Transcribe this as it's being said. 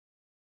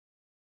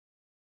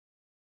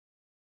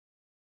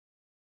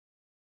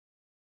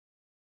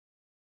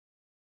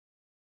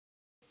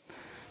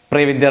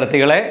പ്രിയ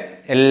വിദ്യാർത്ഥികളെ,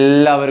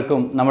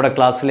 എല്ലാവർക്കും നമ്മുടെ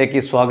ക്ലാസ്സിലേക്ക്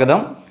സ്വാഗതം.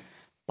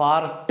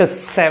 പാർട്ട്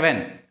 7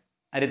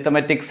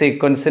 അരിത്തമെറ്റിക്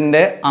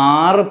സീക്വൻസിൻ്റെ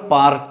 6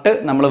 പാർട്ട്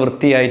നമ്മൾ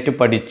വൃത്തിയായിട്ട്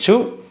പഠിച്ചു.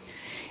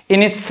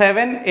 ഇനി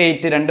 7,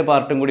 8 2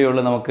 പാർട്ടും കൂടി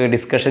ഉള്ളൂ നമുക്ക്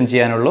ഡിസ്കഷൻ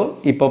ചെയ്യാനുള്ളൂ.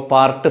 ഇപ്പോൾ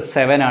പാർട്ട്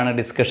 7 ആണ്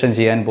ഡിസ്കഷൻ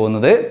ചെയ്യാൻ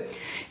പോകുന്നത്.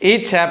 ഈ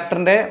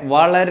ചാപ്റ്ററിൻ്റെ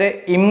വളരെ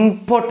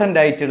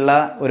ഇമ്പോർട്ടൻ്റ് ആയിട്ടുള്ള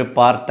ഒരു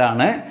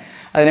പാർട്ടാണ്.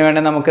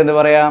 അതിനുവേണ്ടി നമുക്ക് എന്ത്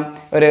പറയാം,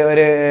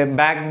 ഒരു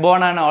ബാക്ക്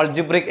ബോൺ ആണ്.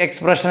 ആൾജിബ്രിക്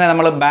എക്സ്പ്രഷനെ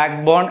നമ്മൾ ബാക്ക്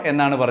ബോൺ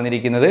എന്നാണ്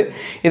പറഞ്ഞിരിക്കുന്നത്.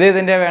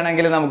 ഇതിൻ്റെ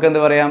വേണമെങ്കിൽ നമുക്ക് എന്ത്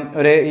പറയാം,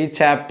 ഈ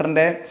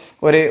ചാപ്റ്ററിൻ്റെ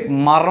ഒരു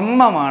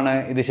മർമ്മമാണ്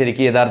ഇത്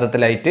ശരിക്കും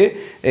യഥാർത്ഥത്തിലായിട്ട്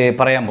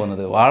പറയാൻ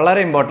പോകുന്നത്.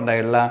 വളരെ ഇമ്പോർട്ടൻ്റ്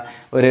ആയിട്ടുള്ള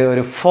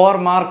ഒരു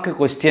 4 മാർക്ക്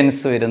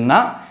ക്വസ്റ്റ്യൻസ് വരുന്ന,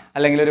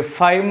 അല്ലെങ്കിൽ ഒരു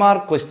 5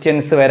 മാർക്ക്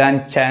ക്വസ്റ്റ്യൻസ് വരാൻ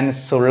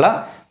ചാൻസ് ഉള്ള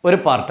ഒരു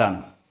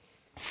പാർട്ടാണ്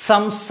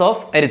സംസ്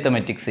ഓഫ്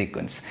അരിത്തമെറ്റിക്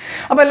സീക്വൻസ്.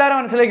 അപ്പോൾ എല്ലാവരും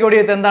മനസ്സിലേക്ക്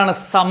ഓടിയത് എന്താണ്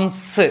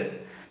സംസ്?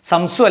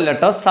 സംസും അല്ല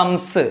കേട്ടോ,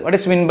 സംസ്. വാട്ട്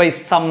ഈസ് മീൻ ബൈ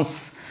സംസ്?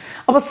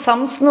 അപ്പോൾ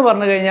സംസ് എന്ന്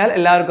പറഞ്ഞു കഴിഞ്ഞാൽ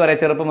എല്ലാവർക്കും അറിയാം,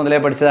 ചെറുപ്പം മുതലേ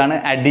പഠിച്ചതാണ്.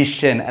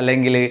 അഡിഷൻ,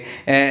 അല്ലെങ്കിൽ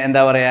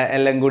എന്താ പറയുക,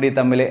 എല്ലാം കൂടി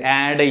തമ്മിൽ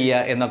ആഡ്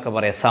ചെയ്യുക എന്നൊക്കെ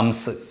പറയാം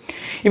സംസ്.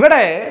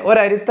 ഇവിടെ ഒരു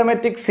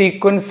അരിത്തമെറ്റിക്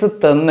സീക്വൻസ്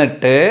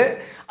തന്നിട്ട്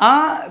ആ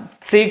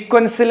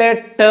സീക്വൻസിലെ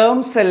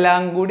ടേംസ്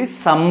എല്ലാം കൂടി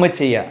സമ്മ്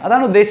ചെയ്യുക,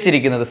 അതാണ്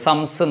ഉദ്ദേശിച്ചിരിക്കുന്നത്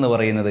സംസ് എന്ന്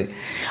പറയുന്നത്.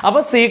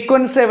 അപ്പോൾ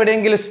സീക്വൻസ്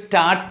എവിടെയെങ്കിലും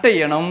സ്റ്റാർട്ട്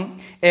ചെയ്യണം,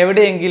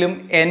 എവിടെയെങ്കിലും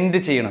എൻഡ്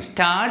ചെയ്യണം.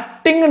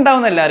 സ്റ്റാർട്ടിങ്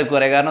ഉണ്ടാവുന്ന എല്ലാവർക്കും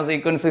അറിയാം, കാരണം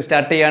സീക്വൻസ്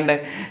സ്റ്റാർട്ട് ചെയ്യാണ്ട്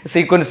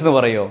സീക്വൻസ് എന്ന്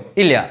പറയുമോ?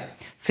 ഇല്ല.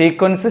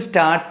 സീക്വൻസ്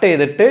സ്റ്റാർട്ട്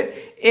ചെയ്തിട്ട്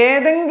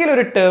ഏതെങ്കിലും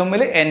ഒരു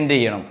ടേമിൽ എൻഡ്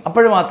ചെയ്യണം.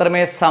 അപ്പോൾ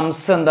മാത്രമേ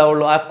സംസ്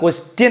എന്താവുള്ളൂ, ആ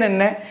ക്വസ്റ്റ്യൻ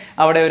തന്നെ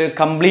അവിടെ ഒരു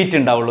കംപ്ലീറ്റ്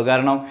ഉണ്ടാവുള്ളൂ.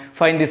 കാരണം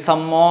find the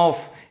sum of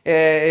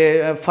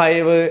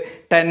 5,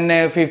 10,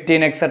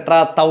 15 etcetera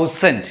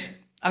 1000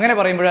 അങ്ങനെ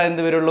പറയുമ്പോഴേ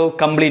എന്ത് വരുള്ളൂ,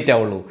 കംപ്ലീറ്റ്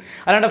ആവുള്ളൂ.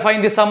 അല്ലാണ്ട്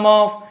find the sum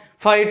of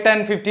 5,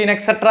 10, 15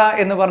 etcetera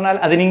എന്ന് പറഞ്ഞാൽ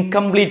അതിന്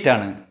ഇൻകംപ്ലീറ്റ്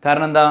ആണ്.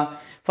 കാരണം എന്താ,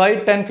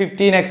 5, 10,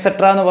 15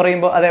 എക്സെട്ര എന്ന്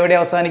പറയുമ്പോൾ അതെവിടെ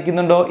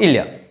അവസാനിക്കുന്നുണ്ടോ? ഇല്ല.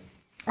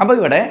 അപ്പോൾ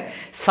ഇവിടെ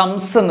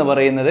സംസ് എന്ന്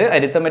പറയുന്നത്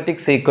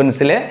അരിത്തമെറ്റിക്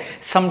സീക്വൻസിലെ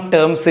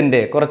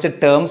കുറച്ച്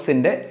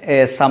ടേംസിൻ്റെ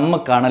സമ്മ്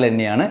കാണൽ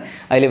തന്നെയാണ്.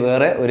 അതിൽ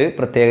വേറെ ഒരു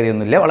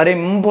പ്രത്യേകതയൊന്നുമില്ല. വളരെ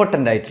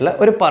ഇമ്പോർട്ടൻ്റ് ആയിട്ടുള്ള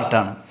ഒരു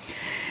പാർട്ടാണ്.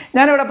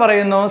 ഞാനിവിടെ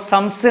പറയുന്നു,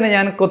 സംസിനെ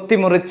ഞാൻ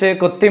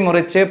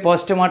കൊത്തിമുറിച്ച്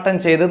പോസ്റ്റ്മോർട്ടം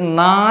ചെയ്ത്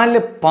 4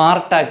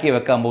 പാർട്ടാക്കി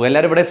വെക്കാൻ പോകുക.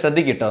 എല്ലാവരും ഇവിടെ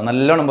ശ്രദ്ധിക്കട്ടോ,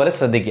 നല്ലോണം പോലെ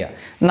ശ്രദ്ധിക്കുക.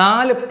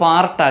 4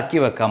 പാർട്ടാക്കി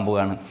വെക്കാൻ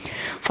പോവുകയാണ്.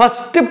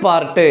 ഫസ്റ്റ്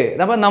പാർട്ട്,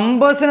 അപ്പോൾ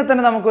നമ്പേഴ്സിനെ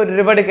തന്നെ നമുക്ക്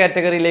ഒരുപാട്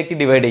കാറ്റഗറിയിലേക്ക്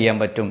ഡിവൈഡ് ചെയ്യാൻ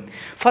പറ്റും.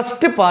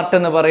 ഫസ്റ്റ് പാർട്ട്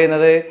എന്ന്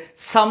പറയുന്നത്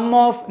സം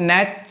ഓഫ്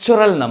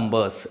നാച്ചുറൽ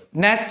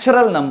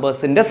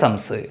നമ്പേഴ്സിൻ്റെ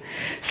സംസ്.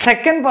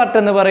 സെക്കൻഡ് പാർട്ട്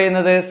എന്ന്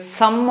പറയുന്നത്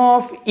some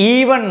of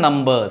even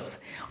numbers,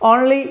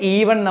 only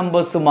even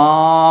numbers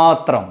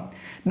മാത്രം.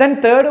 ദെൻ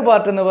തേർഡ്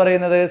പാർട്ട് എന്ന്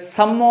പറയുന്നത്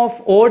some of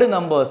odd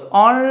numbers,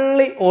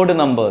 only odd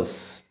numbers,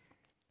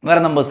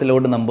 വേറെ നമ്പേഴ്സിൽ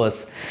odd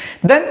numbers.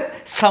 Then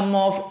some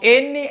of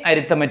any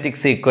arithmetic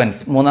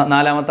sequence.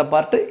 നാലാമത്തെ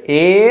പാർട്ട്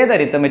ഏത്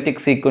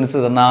arithmetic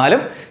sequence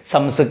തന്നാലും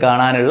സംസ്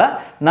കാണാനുള്ള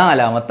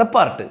 4ാമത്തെ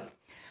പാർട്ട്.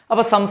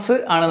 അപ്പോൾ സംസ്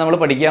ആണ് നമ്മൾ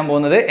പഠിക്കാൻ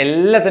പോകുന്നത്.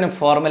 എല്ലാത്തിനും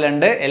ഫോർമുല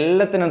ഉണ്ട്,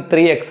 എല്ലാത്തിനും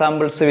 3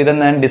 എക്സാമ്പിൾസ് വീതം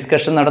ഞാൻ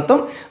ഡിസ്കഷൻ നടത്തും.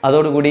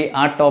 അതോടുകൂടി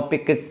ആ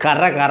ടോപ്പിക്ക്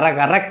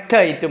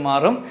കറക്റ്റായിട്ട്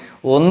മാറും.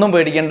 ഒന്നും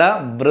പേടിക്കേണ്ട,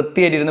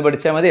 വൃത്തിയായിട്ടിരുന്ന്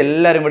പഠിച്ചാൽ മതി.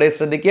 എല്ലാവരും ഇവിടെ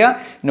ശ്രദ്ധിക്കുക,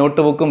 നോട്ട്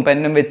ബുക്കും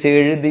പെന്നും വെച്ച്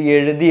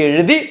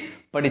എഴുതി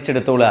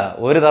പഠിച്ചെടുത്തോളുക,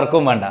 ഒരു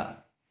തർക്കവും വേണ്ട.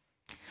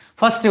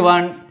 First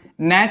one,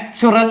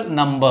 natural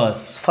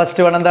numbers.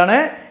 First one എന്താണ്?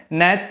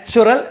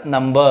 നാച്ചുറൽ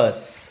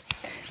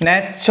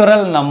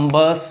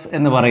നമ്പേഴ്സ്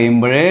എന്ന്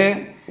പറയുമ്പോൾ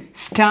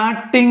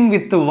സ്റ്റാർട്ടിങ്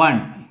വിത്ത് 1.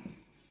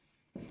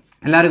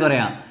 എല്ലാവർക്കും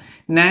അറിയാം,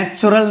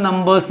 നാച്ചുറൽ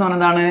നമ്പേഴ്സ് എന്ന്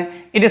പറഞ്ഞതാണ്,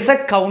 it is A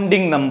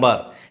counting number.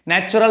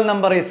 Natural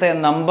number is A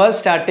number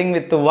starting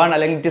with 1,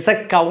 അല്ലെങ്കിൽ it is A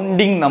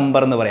counting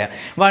number എന്ന് പറയാം.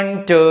 1,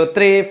 2,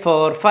 3,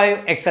 4, 5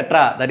 etcetera,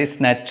 that is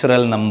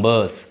natural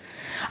numbers.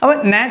 അപ്പോൾ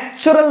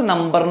നാച്ചുറൽ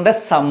നമ്പറിൻ്റെ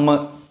സമ്മ്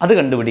അത്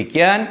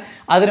കണ്ടുപിടിക്കാൻ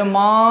അതിന്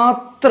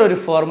മാത്രം ഒരു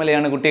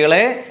ഫോർമുലയാണ്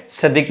കുട്ടികളെ,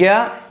 ശ്രദ്ധിക്കുക.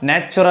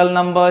 നാച്ചുറൽ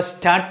നമ്പർ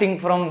സ്റ്റാർട്ടിങ്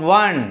ഫ്രം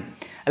 1,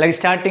 അല്ലെങ്കിൽ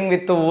സ്റ്റാർട്ടിങ്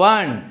വിത്ത്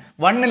 1.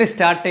 1ൽ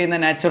സ്റ്റാർട്ട് ചെയ്യുന്ന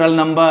നാച്ചുറൽ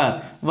നമ്പർ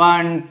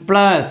 1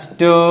 +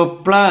 2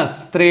 +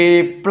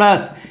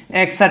 3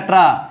 എക്സെട്ര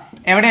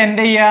എവിടെ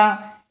എൻഡ് ചെയ്യുക?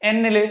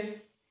 എന്നിൽ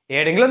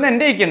ഏതെങ്കിലും ഒന്ന്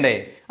എൻഡ് ചെയ്യിക്കണ്ടേ?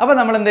 അപ്പോൾ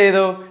നമ്മൾ എന്ത്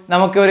ചെയ്തു,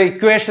 നമുക്ക് ഒരു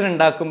ഇക്വേഷൻ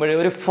ഉണ്ടാക്കുമ്പോൾ,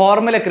 ഒരു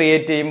ഫോർമുല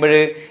ക്രിയേറ്റ് ചെയ്യുമ്പോൾ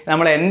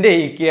നമ്മൾ എൻഡ്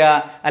ചെയ്യിക്കുക,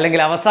 അല്ലെങ്കിൽ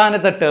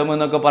അവസാനത്തെ ടേം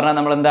എന്നൊക്കെ പറഞ്ഞാൽ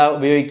നമ്മൾ എന്താ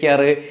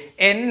ഉപയോഗിക്കാറ്?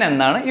 n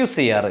എന്നാണ് യൂസ്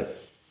ചെയ്യാറ്.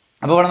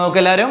 അപ്പോൾ ഇവിടെ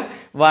നോക്കുക എല്ലാവരും,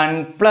 1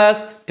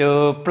 + 2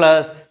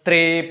 +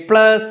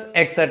 3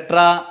 etcetera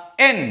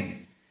n.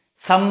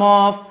 Some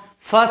of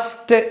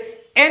first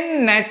n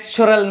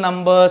natural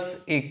numbers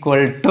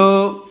equal to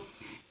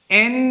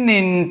n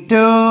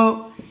into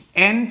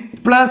n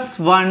plus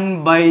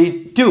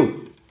 1/2.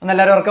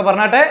 എന്നെല്ലാവരും ഉറക്കെ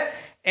പറഞ്ഞാട്ടെ,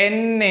 n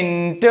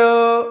into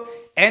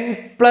n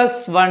plus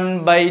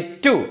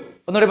 1/2.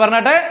 ഒന്നുകൂടി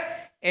പറഞ്ഞാട്ടെ,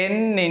 n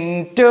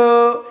into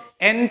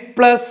n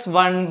plus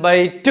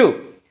 1/2.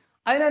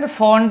 അതിനൊരു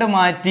ഫോണ്ട്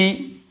മാറ്റി,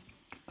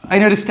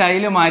 അതിനൊരു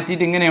സ്റ്റൈല്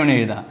മാറ്റിയിട്ട് ഇങ്ങനെയാണ്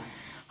എഴുതുക,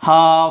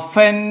 ½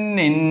 n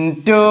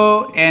into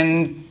n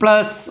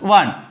plus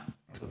 1.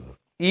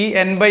 ഈ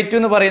n/2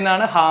 എന്ന്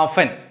പറയുന്നതാണ് ½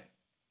 n.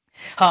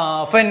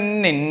 ½ n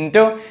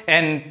into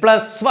n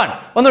plus 1.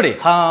 ഒന്നുകൂടി,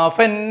 ½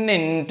 n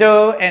into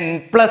n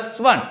plus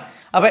 1.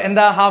 അപ്പോൾ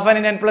എന്താ half n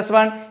n plus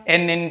 1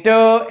 n into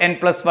n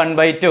plus 1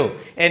 by 2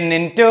 n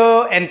into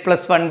n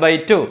plus 1 by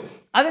 2.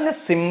 അതിൻ്റെ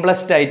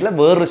സിംപ്ലസ്റ്റ് ആയിട്ടുള്ള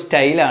വേറൊരു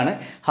സ്റ്റൈലാണ്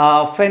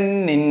half n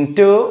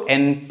into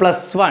n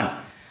plus 1.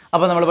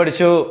 അപ്പോൾ നമ്മൾ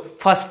പഠിച്ചു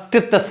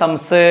ഫസ്റ്റത്തെ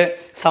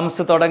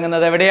സംസ്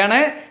തുടങ്ങുന്നത് എവിടെയാണ്?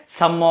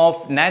 Some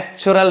of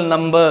natural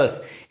numbers.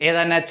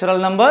 ഏതാ natural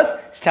numbers?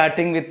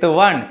 Starting with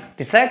 1.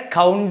 It's A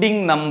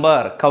counting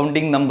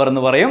number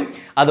എന്ന് പറയും.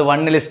 അത്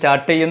 1ൽ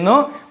സ്റ്റാർട്ട് ചെയ്യുന്നു.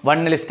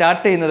 1ൽ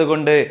സ്റ്റാർട്ട് ചെയ്യുന്നത്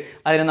കൊണ്ട്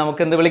അതിനെ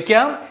നമുക്ക് എന്ത്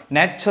വിളിക്കാം?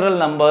 നാച്ചുറൽ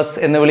നമ്പേഴ്സ്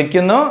എന്ന്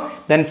വിളിക്കുന്നു.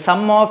 Then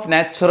some of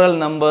natural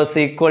numbers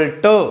equal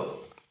to,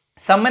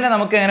 സമ്മിനെ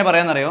നമുക്ക് എങ്ങനെ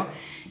പറയാമെന്നറിയോ?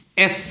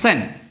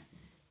 SN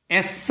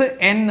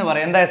എന്ന്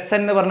പറയും. എന്താ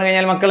SN എന്ന് പറഞ്ഞു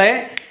കഴിഞ്ഞാൽ മക്കളെ?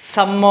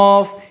 Some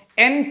of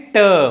n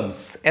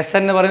terms.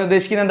 SN എന്ന് പറയുന്നത്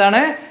ഉദ്ദേശിക്കുന്നത്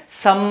എന്താണ്?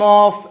 Some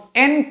of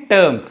n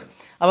terms.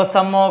 അപ്പോൾ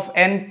some of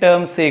n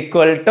terms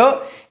equal to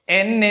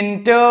n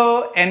into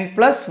n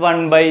plus 1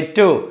 by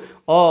 2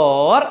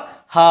 or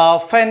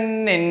half n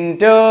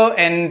into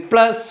n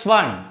plus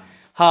 1.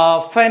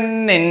 half n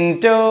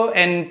into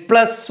n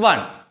plus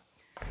 1.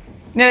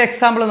 ഇനി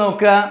example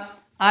നോക്കുക.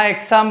 ആ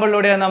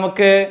എക്സാമ്പിളിലൂടെ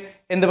നമുക്ക്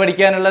എന്ത്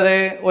പഠിക്കാനുള്ളത്?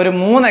 ഒരു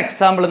 3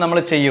 എക്സാമ്പിൾ നമ്മൾ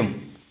ചെയ്യും.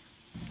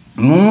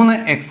 3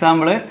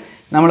 എക്സാമ്പിൾ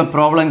നമ്മൾ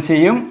പ്രോബ്ലം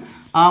ചെയ്യും.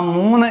 ആ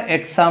 3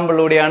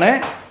 എക്സാമ്പിളിലൂടെയാണ്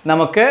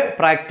നമുക്ക്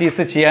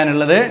പ്രാക്ടീസ്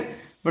ചെയ്യാനുള്ളത്.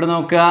 ഇവിടെ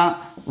നോക്കുക.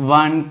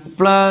 1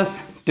 plus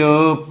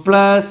 2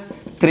 plus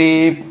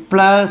 3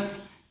 plus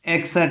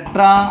etc.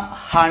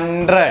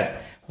 100.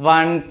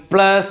 1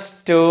 plus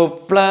 2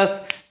 plus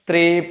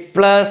 3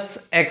 plus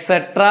etc.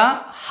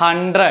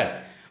 100.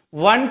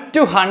 1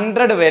 to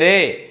 100 വരെ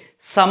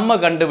സമ്മ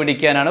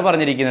കണ്ടുപിടിക്കാനാണ്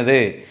പറഞ്ഞിരിക്കുന്നത്.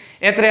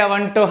 എത്രയാ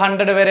 1 to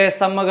 100 വരെ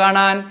സമ്മ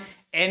കാണാൻ?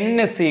 n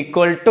is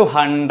equal to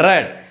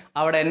 100.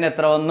 അവിടെ n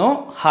എത്ര വന്നു?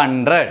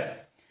 100.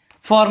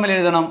 ഫോർമുല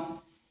എഴുതണം.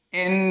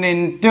 n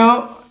into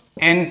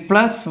n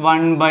plus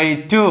 1 by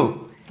 2.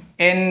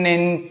 n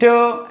into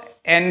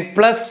n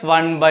plus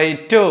 1 by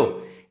 2.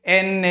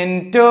 n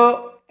into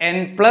n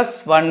plus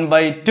 1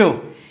 by 2.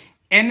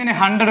 n ന്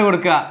 100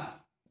 കൊടുക്കുക.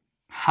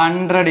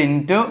 100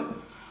 into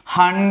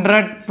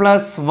 100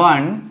 plus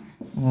 1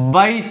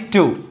 by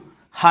 2.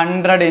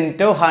 100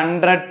 into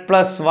 100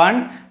 plus 1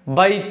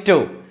 by 2.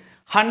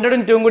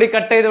 100ഉം 2ഉം കൂടി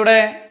കട്ട് ചെയ്തൂടെ?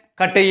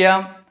 കട്ട് ചെയ്യാം.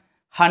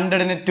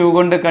 100ന് 2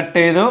 കൊണ്ട് കട്ട്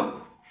ചെയ്തു.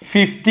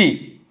 50.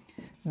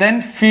 then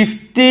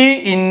 50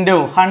 into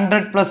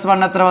 100 plus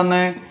 1 എത്ര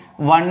വന്ന്?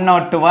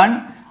 101.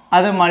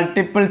 അത്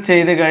മൾട്ടിപ്പിൾ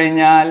ചെയ്ത്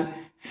കഴിഞ്ഞാൽ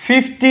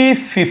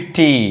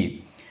 50.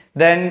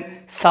 then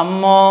sum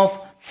of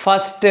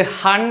first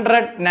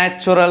 100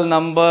 natural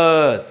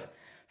numbers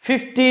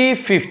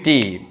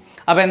 50.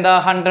 അപ്പോൾ എന്താ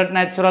 100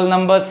 നാച്ചുറൽ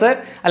നമ്പേഴ്സ്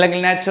അല്ലെങ്കിൽ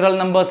നാച്ചുറൽ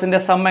നമ്പേഴ്സിൻ്റെ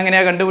സം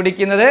എങ്ങനെയാണ്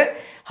കണ്ടുപിടിക്കുന്നത്?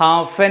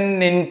 Half n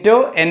into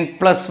n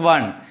plus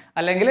 1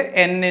 അല്ലെങ്കിൽ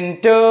n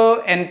into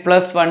n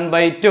plus 1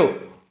 by 2.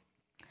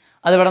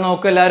 അതിവിടെ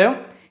നോക്കൂ എല്ലാവരും.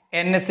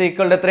 n is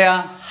equal to എത്രയാ?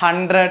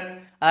 100.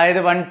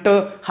 അതായത് 1 to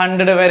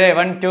 100 വരെ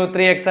 1 2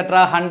 3 etc.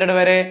 100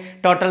 വരെ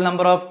ടോട്ടൽ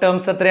നമ്പർ ഓഫ്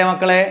ടേംസ് എത്രയാ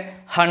മക്കളെ?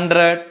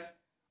 100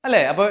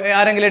 അല്ലേ? അപ്പോൾ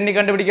ആരെങ്കിലും എണ്ണി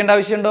കണ്ടുപിടിക്കേണ്ട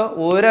ആവശ്യമുണ്ടോ?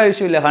 ഒരു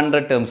ആവശ്യമില്ല. 100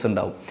 ടേംസ്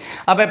ഉണ്ടാവും.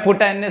 അപ്പോൾ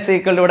puttu n is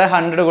equal to ഇവിടെ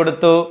 100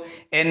 കൊടുത്തു.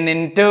 n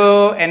into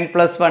n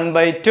plus 1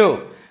 by 2.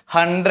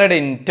 100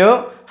 into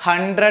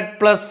 100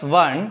 plus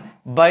 1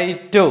 by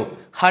 2.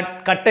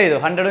 Cut ചെയ്തു.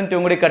 100ഉം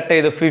 2ഉം കൂടി കട്ട്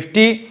ചെയ്തു.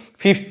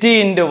 50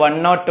 into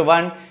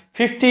 101.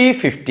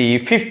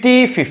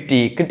 50.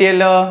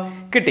 കിട്ടിയല്ലോ?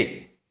 കിട്ടി.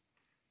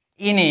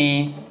 ഇനി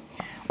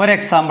ഒരു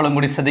എക്സാമ്പിളും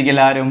കൂടി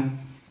ശ്രദ്ധിക്കില്ല ആരും.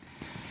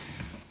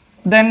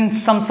 then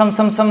sum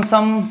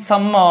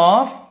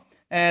of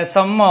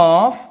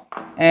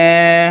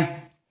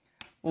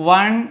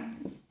 1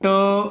 2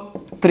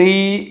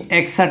 3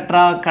 etc.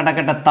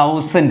 കടക്കട്ട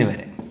 1000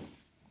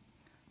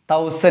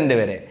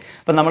 വരെ.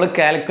 അപ്പം നമ്മൾ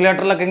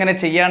കാൽക്കുലേറ്ററിലൊക്കെ ഇങ്ങനെ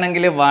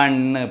ചെയ്യുകയാണെങ്കിൽ 1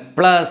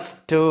 plus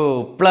 2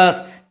 plus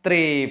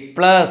 3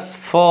 plus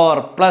 4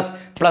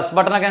 പ്ലസ്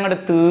ബട്ടണൊക്കെ അങ്ങോട്ട്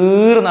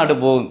തീർന്നായിട്ട്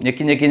പോകും.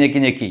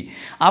 ഞെക്കി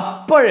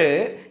അപ്പോൾ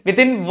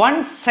വിത്തിൻ 1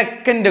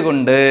 സെക്കൻഡ്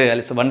കൊണ്ട്,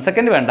 അല്ല 1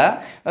 സെക്കൻഡ് വേണ്ട,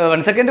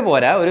 1 സെക്കൻഡ്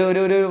പോരാ, ഒരു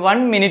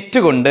 1 മിനിറ്റ്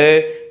കൊണ്ട്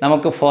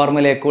നമുക്ക്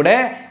ഫോർമുലയിൽ കൂടെ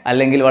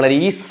അല്ലെങ്കിൽ വളരെ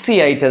ഈസി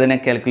ആയിട്ട് അതിനെ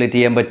കാൽക്കുലേറ്റ്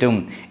ചെയ്യാൻ പറ്റും.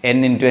 n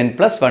into n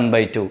plus 1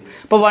 by 2.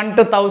 അപ്പോൾ 1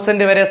 to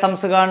 1000 വരെ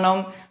സംസ് കാണണം.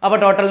 അപ്പോൾ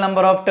ടോട്ടൽ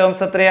നമ്പർ ഓഫ്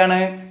ടേംസ് എത്രയാണ്?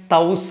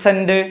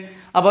 1000.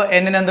 അപ്പോൾ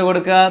n ന് എന്ത്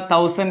കൊടുക്കുക?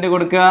 1000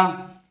 കൊടുക്കുക.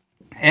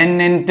 n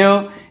into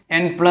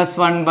n plus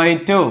 1 by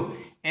 2.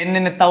 n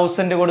ന്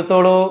 1000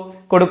 കൊടുത്തോളൂ.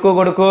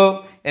 കൊടുക്കൂ.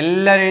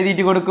 എല്ലാവരും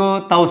എഴുതിയിട്ട് കൊടുക്കൂ.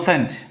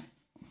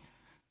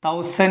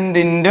 1000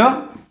 into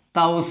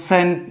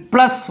 1000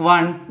 plus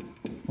 1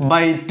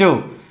 by 2.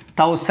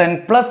 1000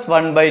 plus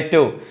 1 by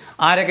 2.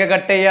 ആരൊക്കെ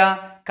കട്ട് ചെയ്യുക?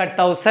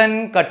 കട്ട് 1000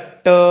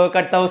 കട്ട്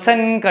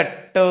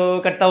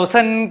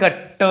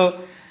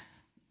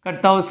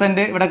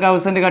 1000 ഇവിടെ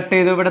 1000 കട്ട്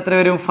ചെയ്തു. ഇവിടെ എത്ര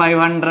വരും?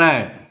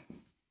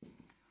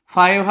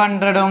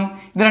 500ഉം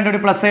ഇത് രണ്ടും കൂടി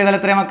പ്ലസ് ചെയ്താൽ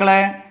എത്രയാ മക്കളെ?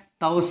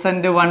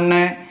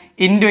 1001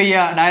 ഇൻറ്റു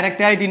ചെയ്യുക.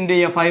 ഡയറക്റ്റ് ആയിട്ട് ഇൻറ്റു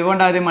ചെയ്യുക. 5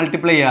 കൊണ്ട് ആദ്യം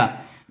മൾട്ടിപ്ലൈ ചെയ്യുക.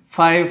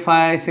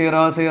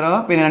 5500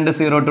 പിന്നെ 2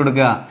 0 ഇട്ട്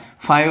കൊടുക്കുക.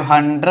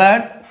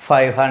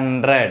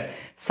 500.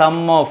 Some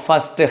of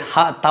first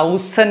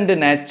 1000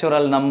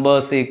 natural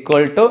numbers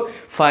equal to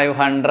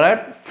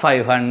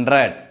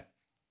 500.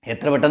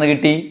 എത്ര പെട്ടെന്ന്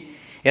കിട്ടി?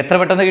 എത്ര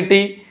പെട്ടെന്ന്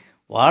കിട്ടി?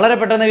 വളരെ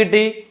പെട്ടെന്ന്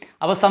കിട്ടി.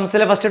 അപ്പോൾ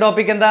സംസിലെ ഫസ്റ്റ്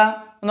ടോപ്പിക് എന്താ?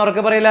 ഒന്ന്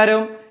ഉറക്കെ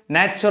പറയില്ലാരും.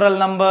 Natural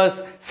numbers,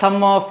 some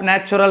of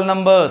natural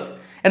numbers.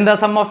 എന്താ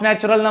some of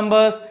natural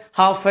numbers?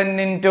 Half n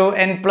into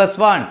n plus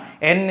 1,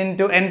 n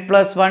into n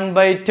plus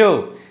 1/2.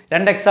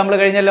 2 example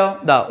കഴിഞ്ഞല്ലോ.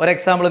 ഇതാ ഒരു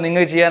എക്സാമ്പിൾ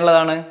നിങ്ങൾക്ക്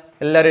ചെയ്യാനുള്ളതാണ്.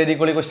 എല്ലാവരും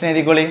എഴുതിക്കോളി, ക്വസ്റ്റ്യൻ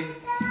എഴുതിക്കോളി.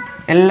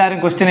 എല്ലാവരും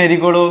ക്വസ്റ്റ്യൻ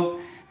എഴുതിക്കോളൂ.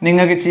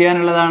 നിങ്ങൾക്ക്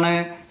ചെയ്യാനുള്ളതാണ്.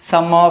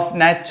 സം ഓഫ്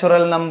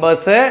നാച്ചുറൽ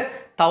നമ്പേഴ്സ്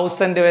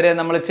 1000 വരെ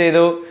നമ്മൾ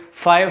ചെയ്തു,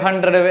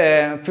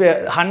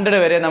 100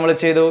 വരെ നമ്മൾ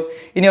ചെയ്തു.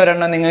 ഇനി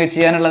ഒരെണ്ണം നിങ്ങൾക്ക്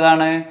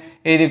ചെയ്യാനുള്ളതാണ്.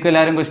 എഴുതിക്കോ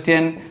എല്ലാവരും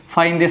question.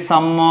 Find the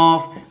sum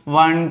of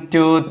 1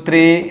 2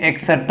 3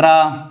 etc.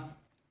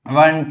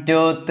 1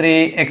 2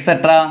 3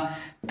 etc.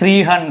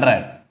 300.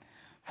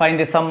 Find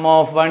the sum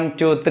of 1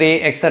 2 3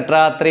 etc.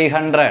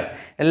 300.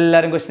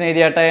 എല്ലാവരും ക്വസ്റ്റ്യൻ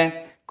എഴുതിയാട്ടെ.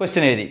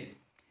 ക്വസ്റ്റ്യൻ എഴുതി.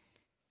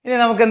 ഇനി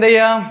നമുക്ക് എന്ത്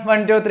ചെയ്യാം?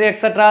 1 2 3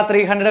 etc.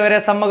 300 വരെ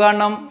സമ്മ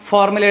കാണണം.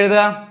 ഫോർമുല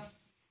എഴുതുക.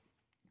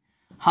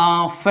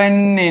 Half n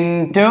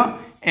into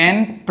n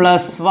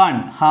plus 1.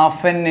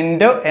 Half n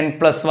into n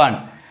plus 1.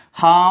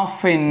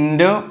 Half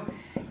into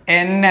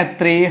n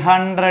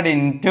 300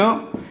 into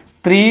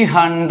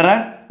 300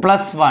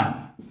 plus 1.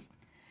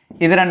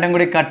 ഇത് രണ്ടും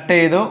കൂടി കട്ട്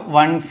ചെയ്തു.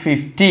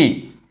 150.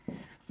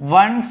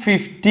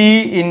 150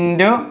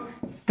 into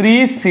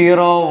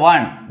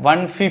 301.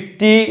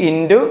 150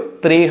 into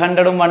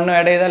 300ഉം 1ഉം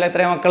ആഡ് ചെയ്താൽ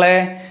എത്ര മക്കളെ?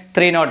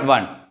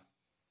 301.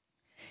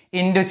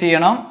 ഇൻറ്റു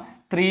ചെയ്യണം.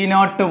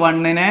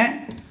 301നെ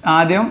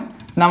ആദ്യം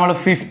നമ്മൾ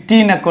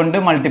 15നെ കൊണ്ട്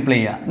മൾട്ടിപ്ലൈ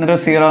ചെയ്യുക. എന്നിട്ട്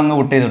 0 അങ്ങ്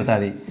കൂട്ടി ചെയ്ത്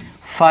കൊടുത്താൽ മതി.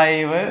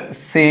 5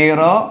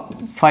 0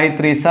 5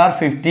 3s are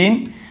 15.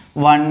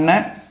 1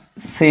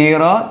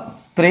 0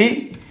 3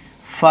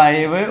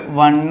 5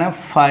 1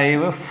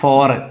 5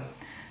 4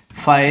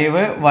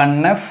 5 1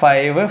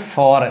 5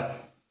 4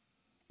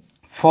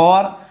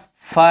 4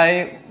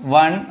 5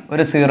 1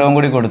 ഒരു 0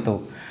 കൂടി കൊടുത്തു.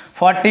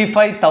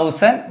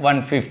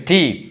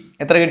 45,150.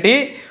 എത്ര കിട്ടി?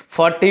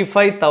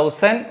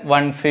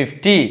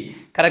 45,150.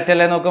 കറക്റ്റ്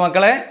അല്ലേ? നോക്ക്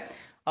മക്കളെ.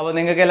 അപ്പോൾ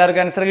നിങ്ങൾക്ക്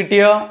എല്ലാവർക്കും ആൻസർ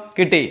കിട്ടിയോ?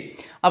 കിട്ടി.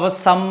 അപ്പോൾ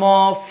some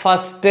of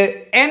first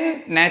n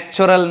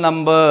natural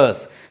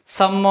numbers.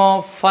 Some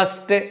of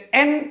first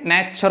n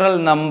natural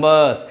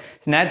numbers.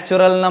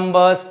 Natural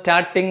numbers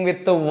starting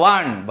with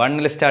 1.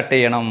 1ൽ സ്റ്റാർട്ട്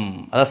ചെയ്യണം.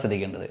 അതാ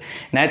ശ്രദ്ധിക്കേണ്ടത്.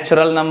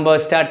 Natural number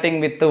starting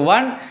with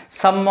 1.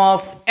 Some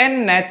of n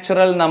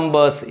natural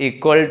numbers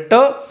equal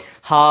to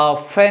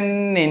half n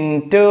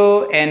into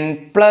n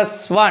plus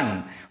 1.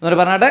 എന്നൊരു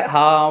പറഞ്ഞാട്ടെ.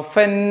 Half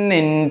n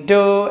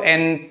into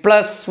n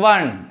plus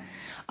 1.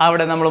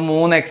 അവിടെ നമ്മൾ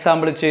 3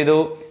 example ചെയ്തു.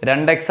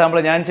 2 example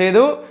ഞാൻ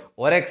ചെയ്തു,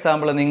 1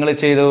 എക്സാമ്പിൾ നിങ്ങൾ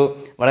ചെയ്തു.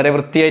 വളരെ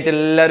വൃത്തിയായിട്ട്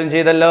എല്ലാവരും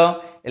ചെയ്തല്ലോ.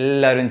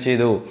 എല്ലാവരും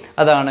ചെയ്തു.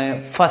 അതാണ്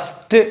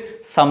first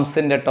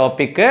സംസിൻ്റെ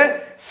topic,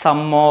 some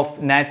of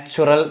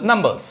natural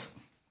numbers.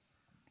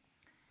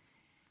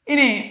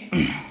 ഇനി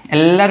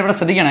എല്ലാവരും ഇവിടെ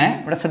ശ്രദ്ധിക്കണേ.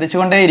 ഇവിടെ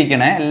ശ്രദ്ധിച്ചുകൊണ്ടേ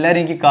ഇരിക്കണേ.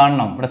 എല്ലാവരും എനിക്ക്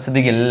കാണണം. ഇവിടെ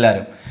ശ്രദ്ധിക്കുക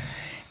എല്ലാവരും.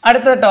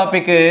 അടുത്ത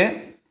topic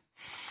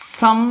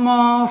some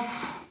of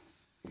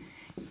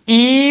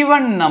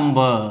even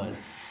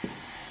numbers.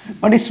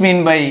 What is mean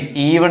by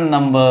even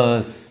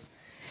numbers?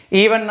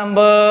 Even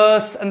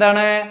numbers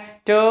എന്താണ്?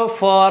 2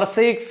 4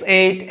 6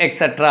 8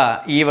 etc.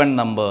 Even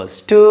numbers.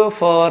 2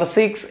 4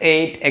 6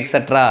 8 etc.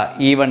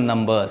 Even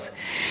numbers.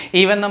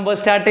 Even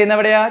numbers start ചെയ്യുന്ന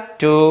എവിടെയാ?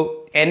 2.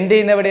 എൻഡ്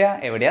ചെയ്യുന്ന എവിടെയാ?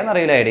 എവിടെയാണെന്ന്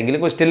അറിയില്ല. ഏതെങ്കിലും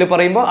ക്വസ്റ്റ്യനിൽ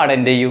പറയുമ്പോൾ അവിടെ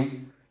എൻഡ് ചെയ്യും.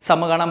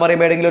 സമ്മ കാണാൻ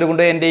പറയുമ്പോൾ ഏതെങ്കിലും ഒരു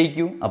കൊണ്ട് എൻഡ്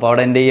ചെയ്യിക്കും. അപ്പോൾ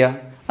അവിടെ എൻഡ് ചെയ്യുക.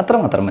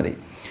 അത്രമാത്രം മതി.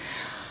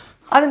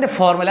 അതിൻ്റെ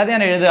ഫോർമുല അത്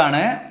ഞാൻ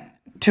എഴുതുകയാണ്.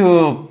 2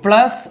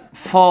 +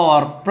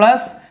 4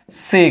 +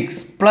 6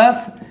 +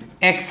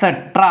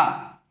 etc.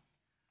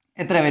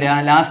 എത്ര വരിക?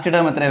 ലാസ്റ്റ്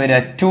ടേം എത്ര വരിക?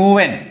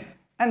 2n.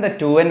 എന്താ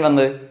 2n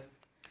വന്നത്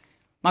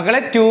മക്കളെ?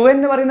 2n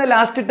എന്ന് പറയുന്ന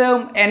ലാസ്റ്റ് ടേം,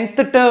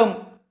 nth ടേം.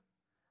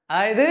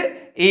 അതായത്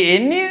ഈ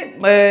എനി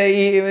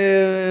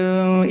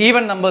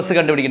ഈവൺ നമ്പേഴ്സ്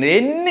കണ്ടുപിടിക്കുന്നത്.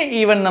 എനി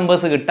ഈവൺ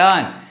നമ്പേഴ്സ്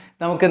കിട്ടാൻ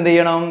നമുക്ക് എന്ത്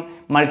ചെയ്യണം?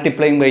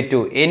 Multiplying by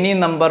 2. Any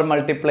number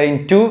multiplying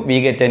 2 we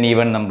get an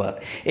even number.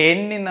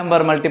 Any number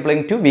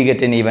multiplying 2 we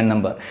get an even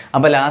number.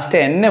 അപ്പോൾ ലാസ്റ്റ്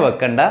n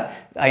വെക്കണ്ട.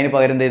 അതിന്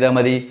പകരം എന്ത് ചെയ്താൽ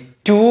മതി?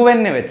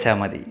 2n വെച്ചാൽ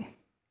മതി.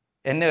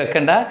 n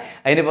വെക്കണ്ട.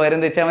 അതിന് പകരം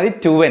എന്ത് വെച്ചാൽ മതി?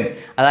 2n.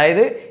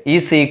 അതായത് ഈ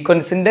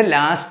സീക്വൻസിൻ്റെ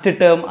ലാസ്റ്റ്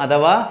ടേം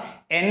അഥവാ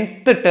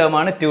nth ടേം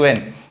ആണ് 2n.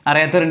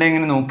 അറിയാത്തവരുണ്ടെങ്കിൽ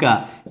ഇങ്ങനെ നോക്കുക.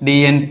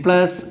 dn +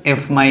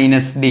 f -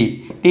 d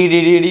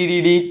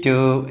d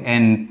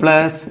 2n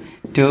 +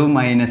 2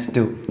 -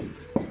 2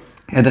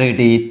 എത്ര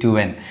കിട്ടി?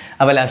 2n.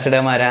 അപ്പോൾ ലാസ്റ്റ്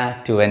ടേം ആരാ?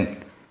 2n.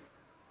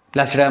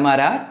 ലാസ്റ്റ് ടേം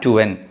ആരാ?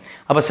 2n.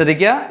 അപ്പോൾ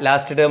ശ്രദ്ധിക്കുക.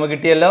 ലാസ്റ്റ് ടേം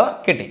കിട്ടിയല്ലോ.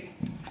 കിട്ടി.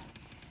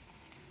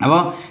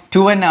 അപ്പോൾ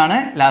 2n ആണ്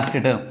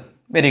ലാസ്റ്റ് ടേം.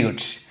 Very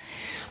good.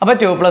 അപ്പോൾ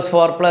 2 +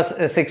 4 +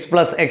 6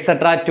 + etc.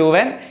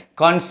 2n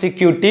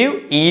consecutive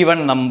even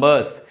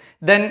numbers.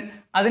 Then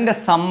അതിൻ്റെ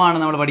സമ്മാണ്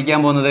നമ്മൾ പഠിക്കാൻ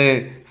പോകുന്നത്.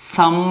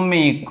 സം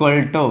ഈക്വൽ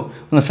ടു,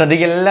 ഒന്ന്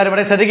ശ്രദ്ധിക്കുക എല്ലാവരും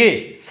ഇവിടെ ശ്രദ്ധിക്കുക.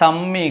 സം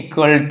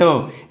ഈക്വൽ ടു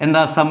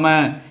എന്താ? Sum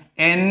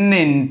n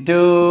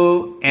into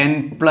n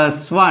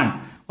 + 1.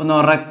 ഒന്ന്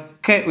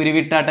ഉറക്കെ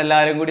ഉരുവിട്ടാട്ടെ.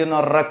 എല്ലാവരും കൂടി ഒന്ന്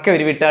ഉറക്കെ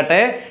ഉരുവിട്ടാട്ടെ.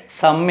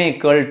 Some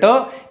equal to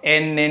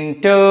n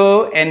into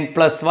n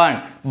 + 1.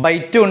 By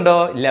 2 ഉണ്ടോ?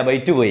 ഇല്ല, ബൈ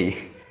 2 പോയി.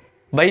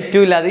 ബൈ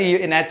 2 ഇല്ല. അത് ഈ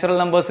നാച്ചുറൽ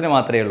നമ്പേഴ്സിന്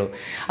മാത്രമേ ഉള്ളൂ.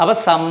 അപ്പോൾ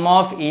some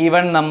of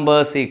even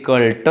numbers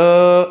equal to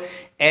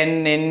n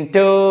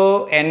into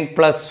n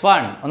plus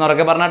 1. ഒന്ന്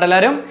ഉറക്കെ പറഞ്ഞാട്ട്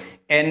എല്ലാവരും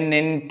n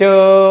into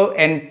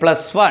n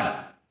plus 1.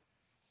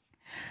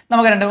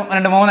 നമുക്ക്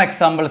രണ്ട് മൂന്ന്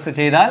എക്സാമ്പിൾസ്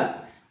ചെയ്താൽ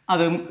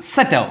അതും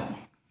സെറ്റാവും.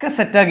 ഒക്കെ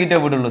സെറ്റാക്കിയിട്ടേ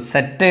വിടുള്ളൂ.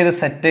 സെറ്റ്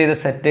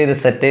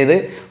ചെയ്ത്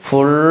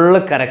ഫുള്ള്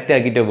കറക്റ്റ്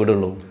ആക്കിയിട്ടേ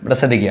വിടുള്ളൂ. ഇവിടെ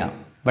ശ്രദ്ധിക്കുക,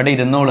 ഇവിടെ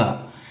ഇരുന്നോളുക.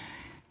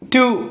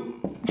 2,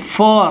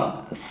 4,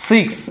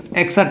 6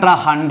 etc.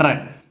 100.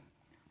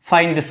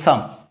 Find sum.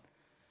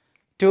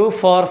 2,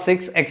 4,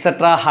 6 etc.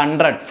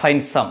 100.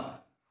 Find sum.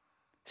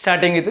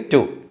 Starting with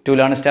 2.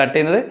 2ലാണ് start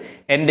ചെയ്യുന്നത്.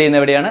 എൻഡ് ചെയ്യുന്നത്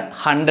എവിടെയാണ്?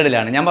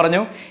 100ലാണ്. ഞാൻ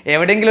പറഞ്ഞു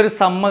എവിടെയെങ്കിലും ഒരു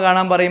സമ്മ്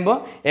കാണാൻ പറയുമ്പോൾ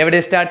എവിടെ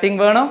സ്റ്റാർട്ടിങ്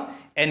വേണം,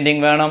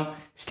 എൻഡിങ് വേണം,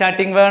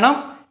 സ്റ്റാർട്ടിങ് വേണം,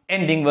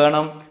 എൻഡിങ്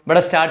വേണം.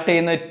 ഇവിടെ സ്റ്റാർട്ട്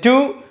ചെയ്യുന്നത് 2,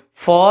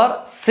 4,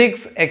 6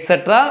 etc.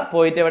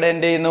 പോയിട്ട് എവിടെ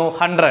എൻഡ് ചെയ്യുന്നു?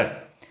 100.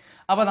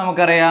 അപ്പോൾ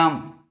നമുക്കറിയാം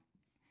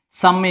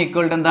സം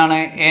ഈക്വൽ ടു എന്താണ്?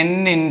 n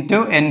into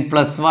n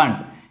plus 1.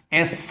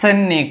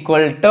 Sn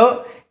equal to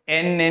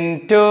n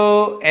into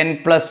n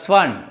plus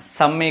 1.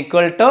 Some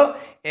equal to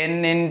n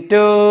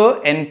into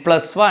n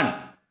plus 1.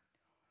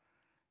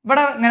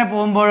 ഇവിടെ ഇങ്ങനെ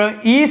പോകുമ്പോൾ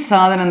ഈ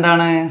സാധനം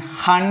എന്താണ്?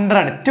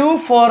 100. 2,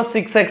 4,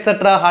 6 etc.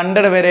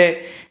 100 വരെ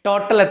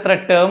ടോട്ടൽ എത്ര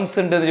ടേംസ്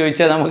ഉണ്ട് എന്ന്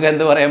ചോദിച്ചാൽ നമുക്ക്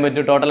എന്ത് പറയാൻ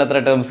പറ്റും? ടോട്ടൽ എത്ര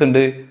ടേംസ്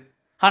ഉണ്ട്?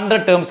 100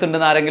 ടേംസ്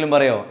ഉണ്ടെന്ന് ആരെങ്കിലും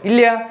പറയോ?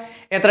 ഇല്ല.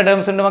 എത്ര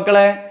ടേംസ് ഉണ്ട്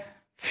മക്കളെ?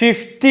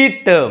 50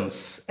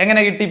 ടേംസ്. എങ്ങനെ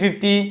കിട്ടി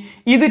 50?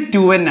 ഇത്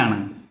 2n ആണ്.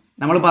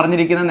 നമ്മൾ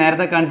പറഞ്ഞിരിക്കുന്ന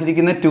നേരത്തെ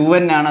കാണിച്ചിരിക്കുന്ന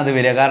 2n ആണ് അത്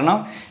വരിക. കാരണം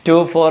 2,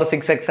 4,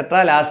 6 etc.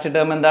 ലാസ്റ്റ്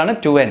ടേം എന്താണ്?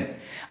 2n.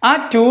 ആ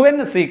 2n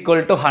is equal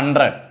to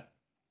 100.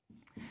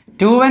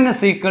 2n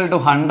is equal to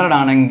 100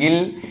 ആണെങ്കിൽ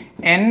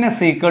n is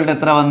equal to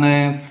എത്ര വന്ന്?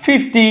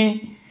 50.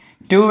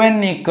 2n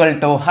equal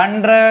to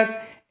 100,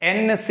 n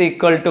is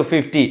equal to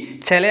 50.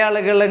 ചില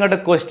ആളുകൾ ഇങ്ങോട്ട്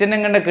ക്വസ്റ്റ്യൻ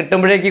എങ്ങനെ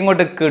കിട്ടുമ്പോഴേക്കും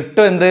ഇങ്ങോട്ട്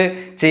കിട്ടും എന്ത്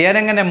ചെയ്യാൻ,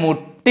 എങ്ങനെ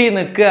മുട്ടി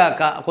നിൽക്കുക.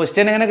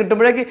 ക്വസ്റ്റ്യൻ എങ്ങനെ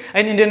കിട്ടുമ്പോഴേക്ക്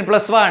അതിന് n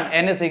plus 1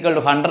 n is equal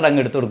to 100 അങ്ങ്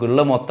എടുത്തു കൊടുക്കും.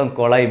 ഉള്ള മൊത്തം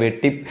കൊളായി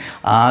വെട്ടി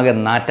ആകെ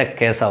നാറ്റ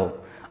കേസാവും.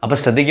 അപ്പോൾ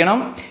ശ്രദ്ധിക്കണം,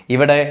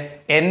 ഇവിടെ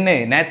n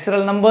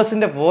നാച്ചുറൽ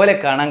നമ്പേഴ്സിൻ്റെ പോലെ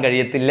കാണാൻ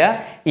കഴിയത്തില്ല.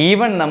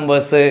 ഈവൺ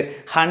നമ്പേഴ്സ്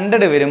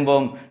 100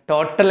 വരുമ്പം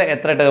ടോട്ടൽ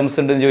എത്ര ടേംസ്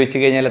ഉണ്ടെന്ന് ചോദിച്ചു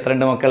കഴിഞ്ഞാൽ എത്ര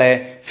ഉണ്ട് മക്കളെ?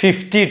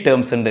 50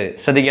 ടേംസ് ഉണ്ട്.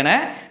 ശ്രദ്ധിക്കണേ,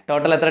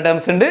 ടോട്ടൽ എത്ര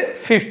ടേംസ് ഉണ്ട്?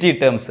 50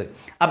 ടേംസ്.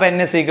 അപ്പോൾ n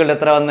is equal to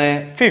എത്ര വന്ന്?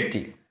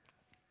 50.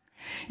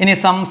 ഇനി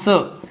സംസ്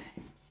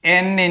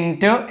n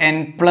into n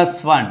plus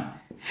 1.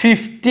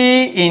 50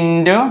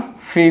 into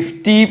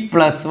 50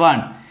 plus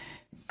 1.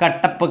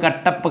 കട്ടപ്പ്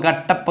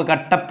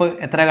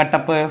എത്ര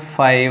കട്ടപ്പ്?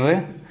 5,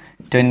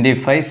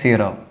 25,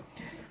 0.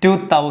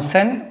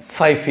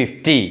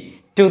 2550.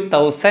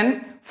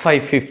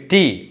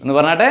 2550 എന്ന്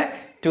പറഞ്ഞാട്ടെ.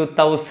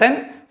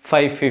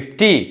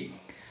 2550.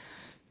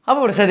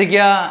 അപ്പോൾ ഇവിടെ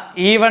ശ്രദ്ധിക്കുക,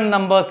 even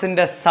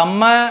നമ്പേഴ്സിൻ്റെ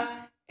sum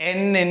n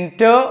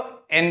into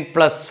n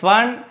plus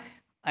 1.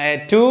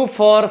 2,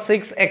 4,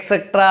 6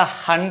 etc.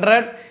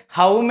 100.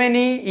 How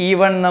many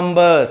even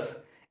numbers?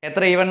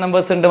 എത്ര ഈവൺ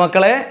നമ്പേഴ്സ് ഉണ്ട്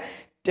മക്കളെ?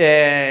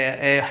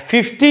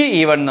 50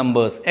 ഈവൺ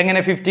നമ്പേഴ്സ്. എങ്ങനെ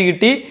 50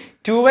 കിട്ടി?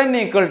 2n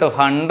equal to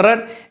 100,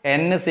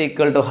 n is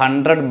equal to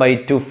 100 by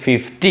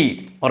 250.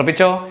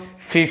 ഉറപ്പിച്ചോ?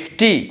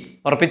 50.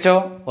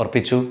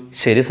 ഉറപ്പിച്ചു.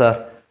 ശരി സാർ.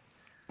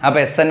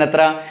 അപ്പോൾ Sn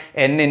എത്ര?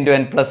 n into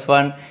n plus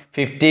 1.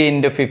 50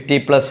 into 50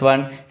 plus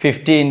 1.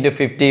 50 into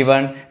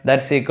 51.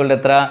 That's equal to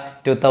എത്ര?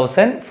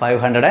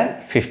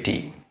 2550.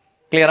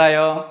 ക്ലിയർ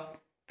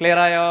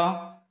ആയോ?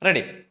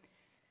 റെഡി.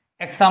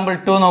 എക്സാമ്പിൾ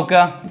 2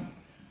 നോക്കുക.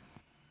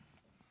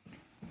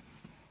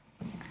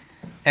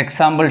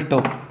 എക്സാമ്പിൾ 2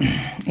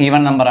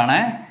 ഈവൺ നമ്പറാണ്.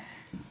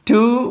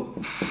 2,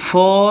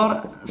 4,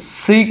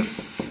 6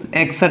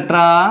 etc.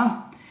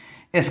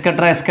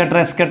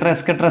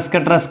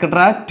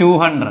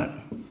 200.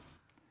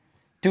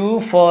 2,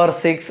 4,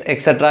 6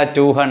 etc.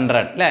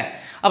 200 അല്ലേ?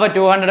 അപ്പോൾ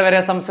 200 വരെ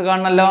സംസ്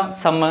കാണണമല്ലോ.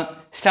 സമ്മ്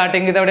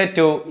സ്റ്റാർട്ടിങ് ഇത് എവിടെ?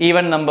 2.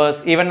 Even numbers.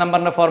 ഈവൺ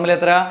നമ്പറിൻ്റെ ഫോർമുല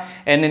എത്ര?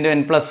 n into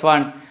n plus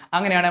 1.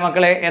 അങ്ങനെയാണെങ്കിൽ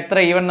മക്കളെ എത്ര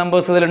ഈവൺ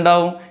നമ്പേഴ്സ്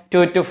ഇതിലുണ്ടാവും?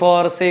 2 to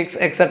 4, 6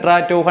 etc.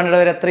 200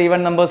 വരെ എത്ര ഈവൺ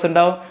നമ്പേഴ്സ്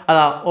ഉണ്ടാവും?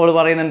 അതാ ഓള്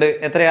പറയുന്നുണ്ട്.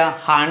 എത്രയാ?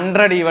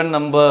 100 ഈവൺ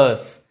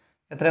നമ്പേഴ്സ്.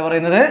 എത്രയാണ്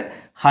പറയുന്നത്?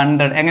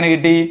 100. എങ്ങനെ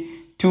കിട്ടി?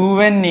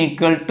 2n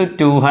equal to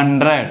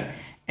 200.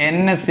 n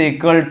is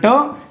equal to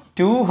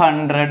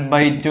 200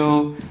 by 2.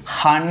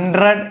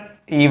 100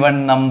 even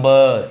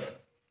numbers.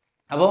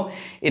 അപ്പോൾ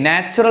ഈ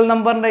natural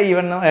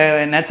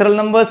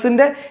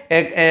നമ്പേഴ്സിൻ്റെ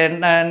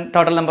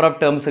total number of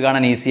terms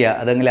കാണാൻ ഈസിയാണ്.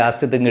 അതങ്ങ്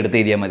ലാസ്റ്റത്തെ എടുത്ത്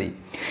എഴുതിയാൽ മതി.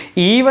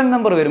 ഈവൺ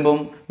നമ്പർ വരുമ്പം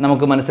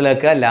നമുക്ക്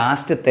മനസ്സിലാക്കുക,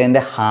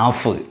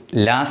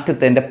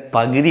 ലാസ്റ്റത്തെ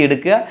പകുതി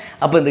എടുക്കുക.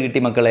 അപ്പോൾ എന്ത് കിട്ടി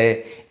മക്കളെ?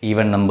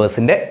 ഈവൺ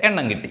നമ്പേഴ്സിൻ്റെ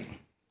എണ്ണം കിട്ടി.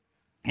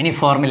 ഇനി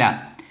formula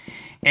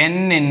n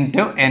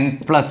into n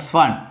plus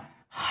 1.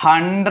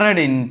 100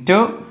 into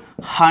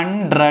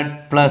 100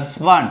 plus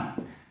 1.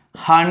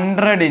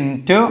 100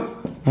 into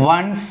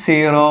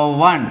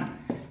 101.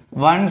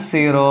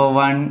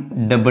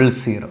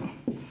 10100.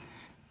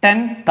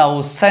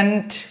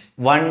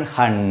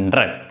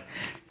 10,100.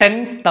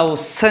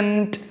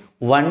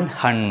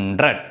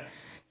 10,100.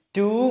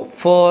 2,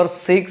 4,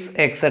 6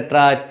 etc.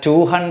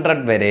 200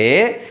 വരെ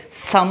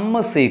sum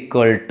is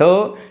equal to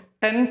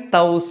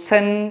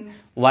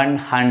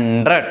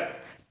 10,100.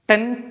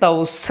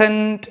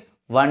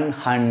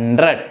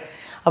 10,100.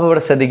 അപ്പോൾ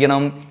ഇവിടെ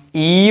ശ്രദ്ധിക്കണം,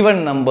 ഈവൺ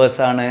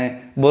നമ്പേഴ്സാണ്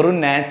വെറും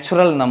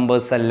നാച്ചുറൽ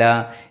നമ്പേഴ്സ് അല്ല,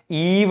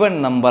 ഈവൺ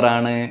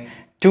നമ്പറാണ്.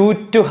 2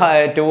 to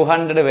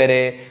 200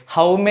 വരെ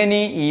ഹൗ മെനി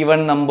ഈവൺ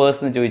നമ്പേഴ്സ്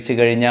എന്ന് ചോദിച്ചു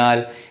കഴിഞ്ഞാൽ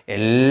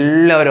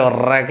എല്ലാവരും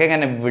ഉറക്കെ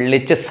ഇങ്ങനെ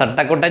വിളിച്ച്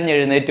സട്ടക്കുട്ടഞ്ഞ്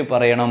എഴുന്നേറ്റ്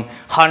പറയണം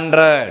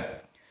 100.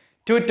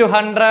 2 to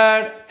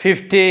 100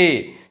 50,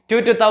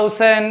 2 to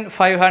 1000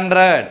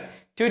 500,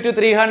 2 to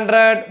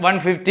 300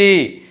 150,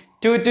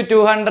 2 to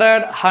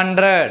 200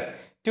 100,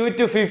 2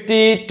 to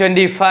 50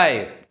 25.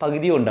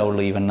 പകുതി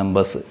ഉണ്ടാവുള്ളൂ ഈവൻ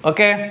നമ്പേഴ്സ്.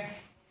 ഓക്കെ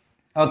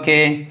ഓക്കെ,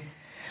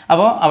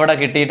 അപ്പോൾ അവിടെ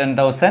കിട്ടി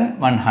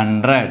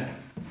 10,100.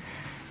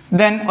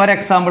 ദെൻ ഒരു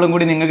എക്സാമ്പിളും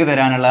കൂടി നിങ്ങൾക്ക്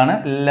തരാനുള്ളതാണ്,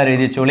 എല്ലാവരും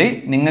എഴുതിച്ചോളി.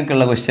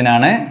 നിങ്ങൾക്കുള്ള ക്വസ്റ്റ്യൻ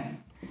ആണ്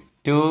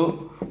 2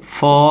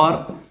 4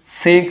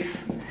 6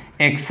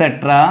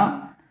 etc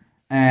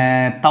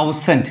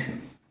 1000.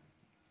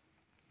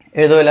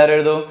 എഴുതൂ, എല്ലാവരും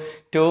എഴുതൂ.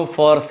 2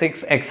 4 6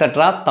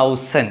 etc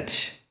 1000.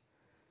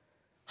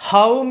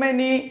 How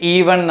many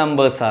even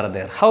numbers are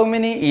there? How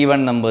many even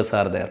numbers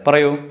are there?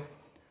 പറയൂ,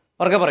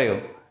 ഉറക്കെ പറയൂ.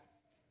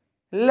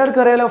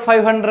 എല്ലാവർക്കും അറിയാലോ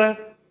 500.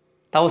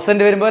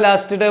 1000 വരുമ്പോൾ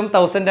ലാസ്റ്റ് ടേം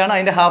 1000 ആണ്,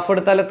 അതിൻ്റെ ഹാഫ്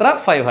എടുത്താൽ എത്ര?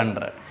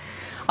 500.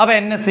 അപ്പോൾ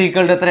n is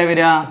equal to എത്ര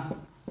വരിക?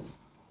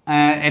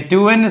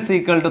 2n is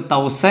equal to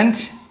 1000,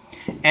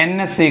 n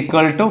is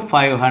equal to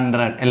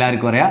 500.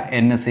 എല്ലാവർക്കും അറിയാം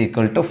n is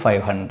equal to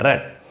 500.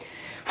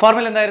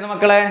 Formula എന്തായിരുന്നു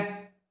മക്കളെ?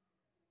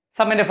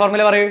 സമ്മിൻ്റെ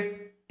ഫോർമുല പറയൂ.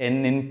 n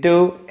into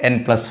n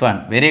plus 1.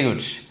 Very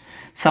good.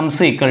 sums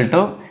equal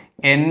to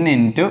n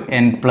into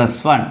n plus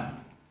 1.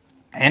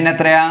 n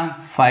എത്രയാ?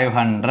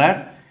 500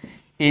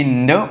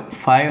 into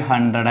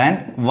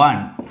 501.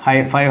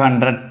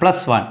 500 plus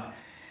 1.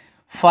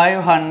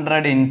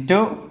 500 into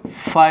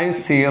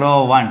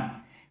 501.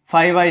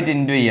 5 ആയിട്ട്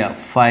into ചെയ്യുക.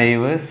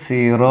 5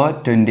 0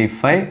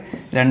 25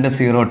 2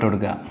 0 ഇട്ട്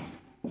കൊടുക്കുക.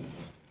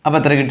 അപ്പോൾ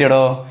എത്ര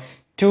കിട്ടിയടോ?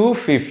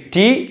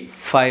 250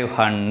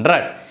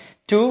 500.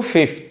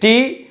 250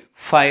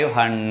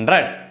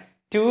 500.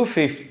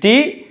 250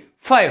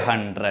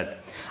 500.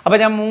 അപ്പോൾ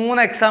ഞാൻ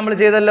 3 എക്സാമ്പിൾ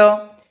ചെയ്തല്ലോ.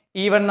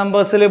 ഈവൻ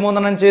നമ്പേഴ്സിൽ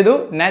 3 ചെയ്തു,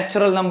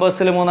 നാച്ചുറൽ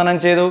നമ്പേഴ്സിൽ 3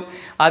 ചെയ്തു.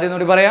 ആദ്യം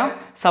കൂടി പറയാം.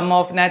 Some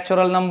of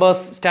natural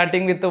numbers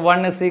starting with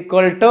 1 is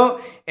equal to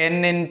n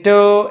into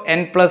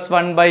n plus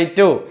 1 by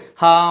 2,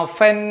 half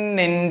n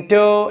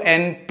into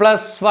n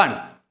plus 1.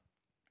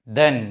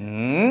 Then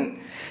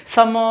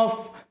sum of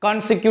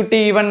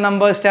consecutive even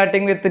numbers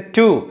starting with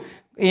 2.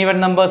 Even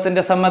numbers in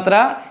the sum എത്ര?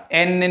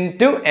 n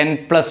into n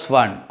plus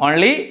 1.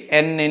 Only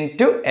n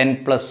into n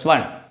plus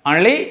 1.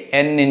 Only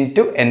n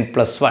into n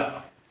plus 1.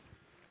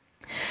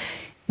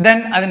 Then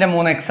അതിൻ്റെ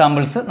 3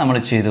 examples നമ്മൾ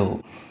ചെയ്തു.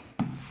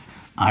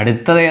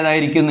 അടുത്തത്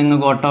ഏതായിരിക്കും?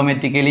 നിങ്ങൾക്ക്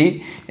automatically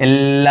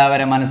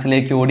എല്ലാവരും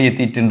മനസ്സിലേക്ക്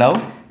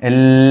ഓടിയെത്തിയിട്ടുണ്ടാവും.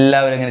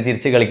 എല്ലാവരും ഇങ്ങനെ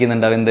ചിരിച്ച്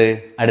കളിക്കുന്നുണ്ടാവും. എന്ത്?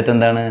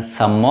 അടുത്തെന്താണ്?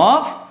 Some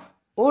of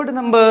odd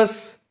numbers.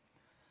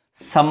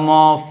 Some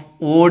of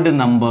odd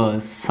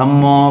numbers. Some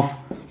of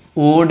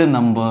odd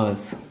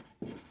numbers.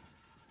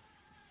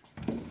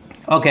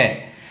 Okay,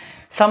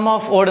 some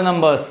of odd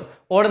numbers.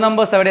 Odd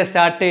numbers എവിടെയാണ്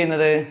സ്റ്റാർട്ട്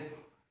ചെയ്യുന്നത്?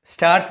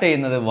 സ്റ്റാർട്ട്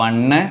ചെയ്യുന്നത്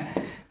 1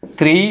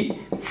 3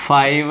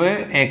 5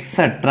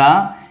 എക്സെട്ര.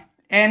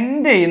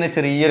 എൻ്റെ ചെയ്യുന്ന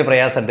ചെറിയൊരു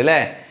പ്രയാസമുണ്ട് അല്ലേ?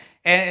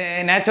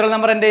 നാച്ചുറൽ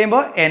നമ്പർ എൻ്റെ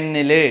ചെയ്യുമ്പോൾ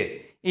എന്നിൽ,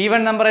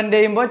 ഈവൻ നമ്പർ എൻ്റെ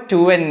ചെയ്യുമ്പോൾ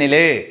 2n.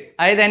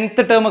 അതായത്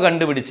nth ടേം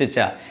കണ്ടുപിടിച്ച്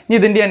വെച്ചാൽ ഇനി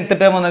ഇതിൻ്റെ nth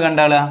ടേം ഒന്ന്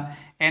കണ്ടാളാ.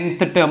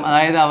 nth ടേം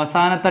അതായത്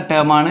അവസാനത്തെ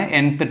ടേമാണ്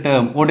nth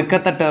ടേം.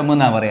 ഒടുക്കത്തെ ടേം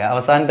എന്നാണ് പറയുക.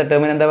 അവസാനത്തെ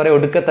ടേമിന് എന്താ പറയുക?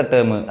 ഒടുക്കത്തെ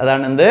ടേം.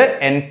 അതാണ് എന്ത്?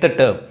 nth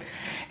term.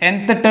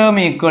 nth term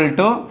equal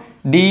to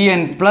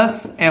dn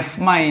plus f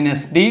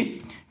minus d.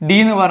 d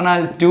എന്ന്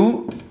പറഞ്ഞാൽ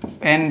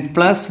 2n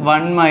പ്ലസ്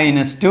 1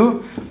 മൈനസ് 2.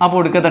 അപ്പോൾ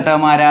ഒടുക്കത്തെ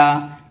ടേം ആരാ?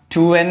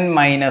 2n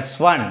minus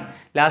 1.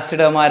 ലാസ്റ്റ്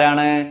ടേം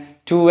ആരാണ്?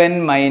 2n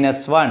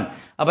minus 1.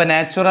 അപ്പോൾ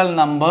നാച്ചുറൽ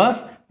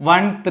നമ്പേഴ്സ്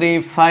 1 3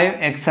 5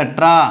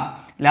 എക്സെട്ര.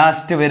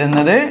 ലാസ്റ്റ്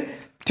വരുന്നത്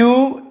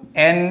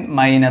 2n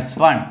minus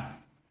 1.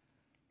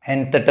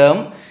 nth term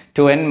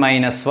 2n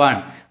minus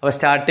 1. അപ്പോൾ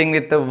starting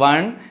with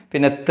 1,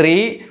 പിന്നെ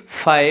 3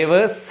 5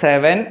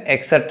 7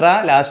 എക്സെട്ര.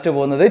 ലാസ്റ്റ്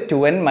പോകുന്നത്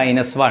 2n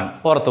മൈനസ് 1.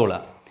 ഓർത്തോളൂ.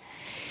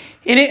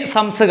 ഇനി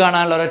സംസ്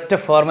കാണാനുള്ള ഒരൊറ്റ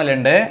ഫോർമുല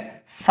ഉണ്ട്.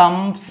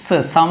 സംസ്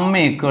സം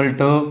ഈക്വൽ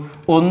ടു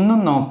ഒന്നും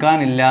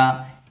നോക്കാനില്ല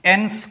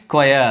n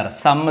square.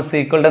 Some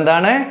equal to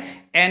എന്താണ്?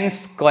 n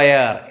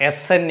square.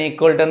 S N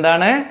equal to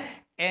എന്താണ്?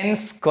 n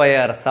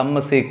square. Some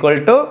equal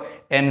to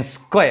n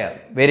square.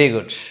 Very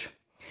good.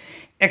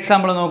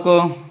 Example നോക്കൂ.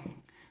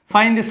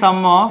 Find the sum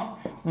of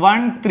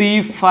 1 3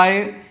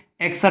 5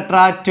 etcetera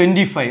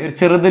 25. ഒരു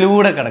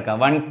ചെറുതിലൂടെ കിടക്കാം.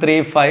 1 3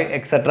 5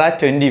 എക്സെട്ര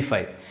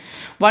 25.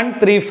 1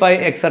 3 5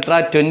 എക്സെട്ര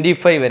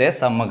 25 വരെ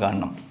സമ്മ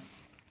കാണണം.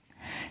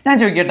 ഞാൻ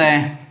ചോദിക്കട്ടെ,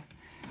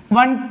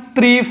 1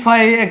 3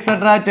 5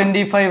 എക്സെട്ര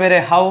 25 വരെ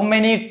how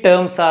many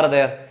terms are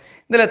there?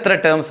 ഇതിൽ എത്ര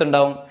ടേംസ്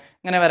ഉണ്ടാവും?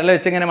 ഇങ്ങനെ വിരൽ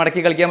വെച്ച് ഇങ്ങനെ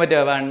മടക്കി കളിക്കാൻ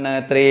പറ്റുമോ? 1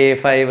 3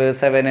 5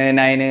 7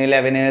 9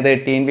 11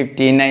 13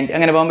 15 19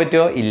 അങ്ങനെ പോകാൻ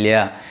പറ്റുമോ? ഇല്ല.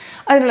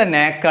 അതിനുള്ള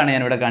നാക്കാണ്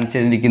ഞാനിവിടെ കാണിച്ചു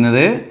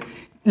തന്നിരിക്കുന്നത്.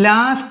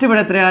 ലാസ്റ്റ്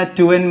ഇവിടെ എത്രയാ?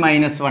 2n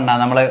മൈനസ് 1 ആണ്.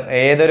 നമ്മൾ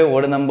ഏതൊരു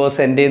ഓഡ്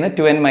നമ്പേഴ്സ് എൻ്റെ ചെയ്യുന്ന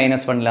 2n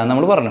മൈനസ് 1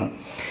 നമ്മൾ പറഞ്ഞു.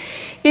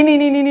 ഇനി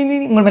ഇനി ഇനി ഇനി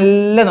ഇങ്ങോട്ട്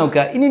മെല്ലെ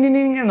നോക്കുക. ഇനി ഇനി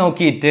ഇങ്ങനെ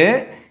നോക്കിയിട്ട്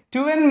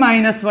 2n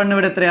മൈനസ് 1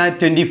 ഇവിടെ എത്രയാ?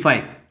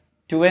 25.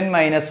 2n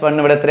മൈനസ് 1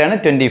 ഇവിടെ എത്രയാണ്?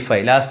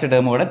 25. ലാസ്റ്റ്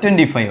ടേം ഇവിടെ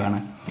 25 ആണ്.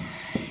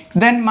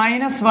 ദെൻ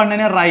മൈനസ്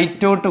 1നെ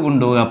റൈറ്റോട്ട്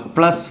കൊണ്ടുപോവുക.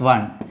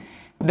 +1.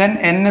 then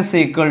n is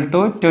equal to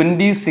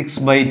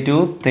 26/2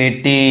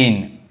 13.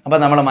 അപ്പോൾ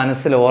നമ്മുടെ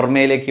മനസ്സിൽ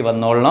ഓർമ്മയിലേക്ക്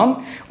വന്നോളണം.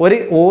 ഒരു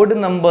odd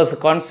numbers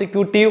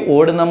consecutive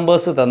odd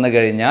numbers തന്നു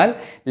കഴിഞ്ഞാൽ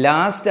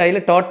ലാസ്റ്റ് അതിൽ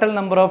ടോട്ടൽ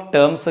നമ്പർ ഓഫ്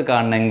ടേംസ്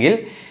കാണണമെങ്കിൽ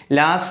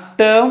last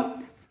term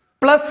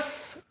plus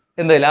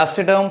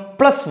last term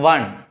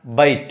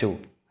 +1/2.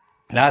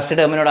 Last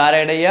ടേമിനോട് ആരാ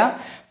ആഡ് ചെയ്യുക?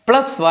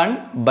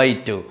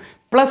 +1/2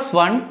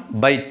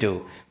 +1/2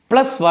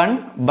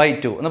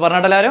 +1/2 എന്ന്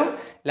പറഞ്ഞിട്ട് എല്ലാവരും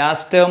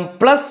ലാസ്റ്റ് ടേം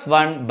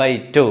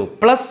 +1/2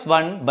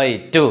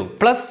 +1/2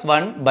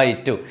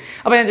 +1/2.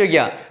 അപ്പോൾ ഞാൻ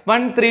ചോദിക്കുക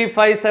 1 3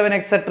 5 7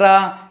 etc.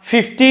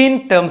 15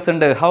 ടേംസ്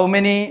ഉണ്ട്. How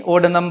many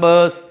odd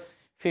numbers?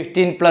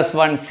 15 +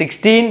 1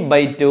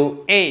 16/2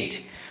 8.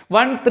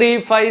 1 3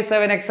 5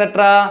 7 etc.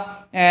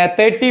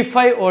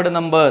 35 odd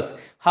numbers.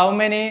 How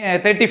many?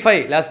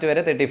 35 last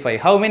vare 35.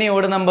 How many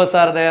odd numbers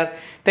are there?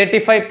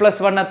 35 +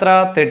 1 atra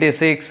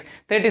 36.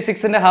 36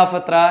 and a half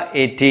atra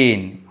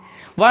 18.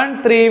 1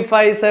 3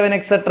 5 7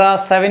 etc.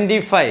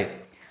 75.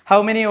 How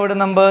many odd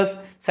numbers?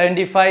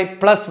 75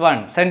 + 1.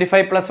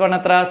 75 + 1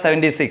 atra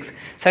 76.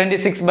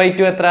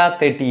 76/2 atra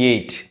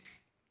 38.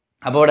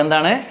 അപ്പോൾ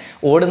എന്താണ്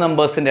odd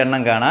നമ്പേഴ്സിന്റെ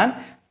എണ്ണം കാണാൻ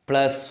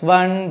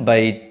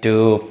 +1/2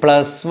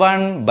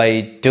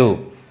 +1/2.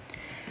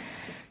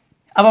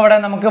 അപ്പോൾ അവിടെ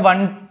നമുക്ക്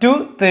 1 to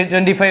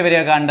 25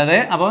 വരെയാണ് കാണേണ്ടത്.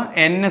 അപ്പോൾ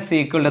n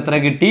 = എത്ര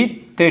കിട്ടി?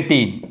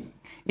 13.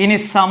 ഇനി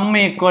സം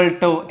ഈക്വൽ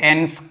ടു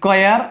n²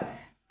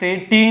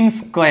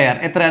 13²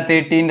 എത്ര?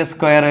 13ന്റെ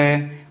സ്ക്വയർ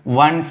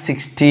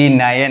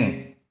 169.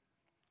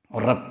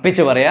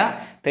 ഉറപ്പിച്ച് പറയാ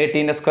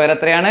 13ന്റെ സ്ക്വയർ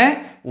എത്രയാണ്?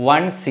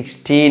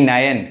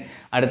 169.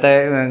 അടുത്ത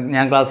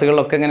ഞാൻ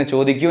ക്ലാസ്സുകളിലൊക്കെ ഇങ്ങനെ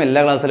ചോദിക്കും, എല്ലാ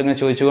ക്ലാസ്സിലും ഇങ്ങനെ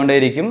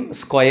ചോദിച്ചുകൊണ്ടേയിരിക്കും.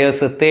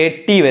 സ്ക്വയേഴ്സ്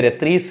 30 വരെ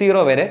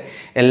 30 വരെ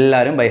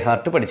എല്ലാവരും ബൈ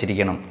ഹാർട്ട്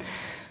പഠിച്ചിരിക്കണം.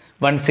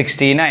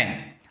 169.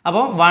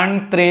 അപ്പോൾ 1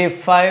 3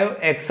 5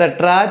 etc.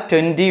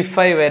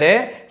 25 വരെ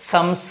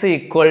സംസ്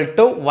equal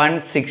to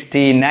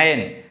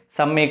 169.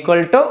 Some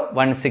equal to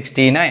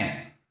 169.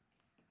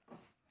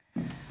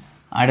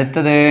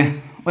 അടുത്തത്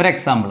ഒരു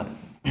example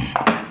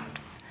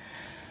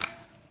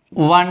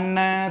 1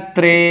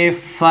 3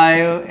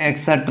 5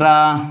 etc.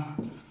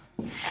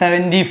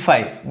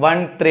 75.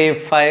 1 3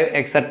 5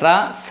 etc.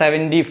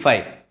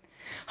 75.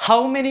 How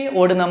many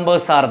odd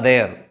numbers are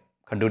there?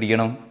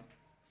 കണ്ടുപിടിക്കണം.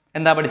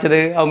 എന്താ പഠിച്ചത്?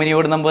 ഹൗ മെനി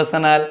ഓഡ് നമ്പേഴ്സ്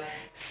എന്നാൽ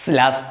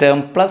last term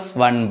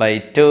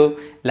 +1/2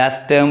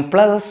 last term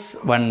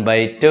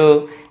 +1/2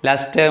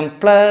 last term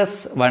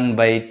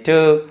 +1/2.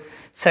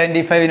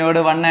 75നോട്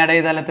 1 add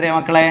ചെയ്താൽ എത്രയാണ്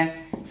മക്കളെ?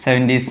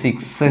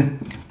 76.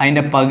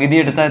 അതിൻ്റെ പകുതി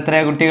എടുത്താൽ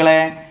എത്രയാണ് കുട്ടികളെ?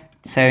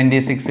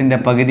 76ന്റെ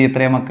പകുതി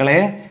എത്രയാണ് മക്കളെ?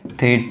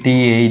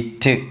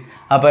 38.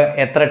 അപ്പോൾ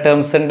എത്ര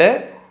ടേംസ് ഉണ്ട്?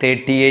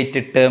 38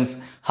 terms.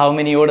 How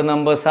many odd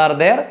numbers are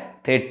there?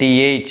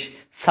 38.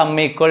 Some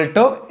equal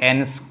to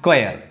n².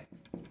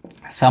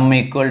 Sum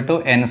equal to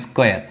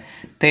n².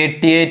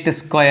 38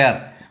 square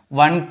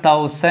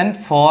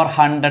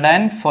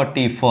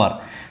 1444.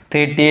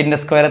 38ന്റെ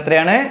square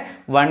എത്രയാണ്?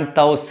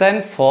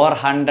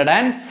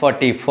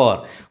 1444.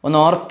 ഒന്ന്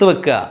ഓർത്ത്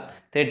വെക്കുക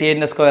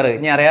 38ന്റെ സ്ക്വയർ.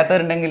 ഇനി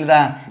അറിയാത്തവരുണ്ടെങ്കിൽ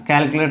ഇതാ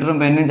കാൽക്കുലേറ്ററും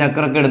പെന്നും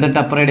ചക്കറൊക്കെ എടുത്തിട്ട്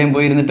അപ്പുറയുടെയും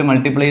പോയി ഇരുന്നിട്ട്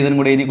മൾട്ടിപ്ലൈ ചെയ്തും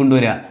കൂടെ എഴുതി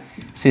കൊണ്ടുവരിക.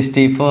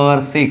 64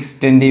 6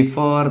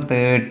 24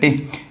 30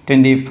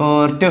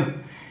 24 2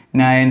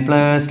 9 +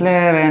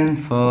 11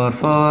 4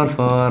 4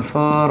 4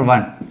 4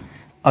 1.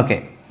 ഓക്കെ.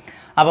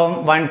 അപ്പം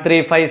 1 3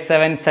 5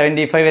 7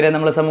 75 വരെ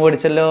നമ്മൾ സം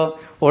പഠിച്ചല്ലോ.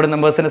 Odd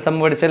നമ്പേഴ്സിൻ്റെ some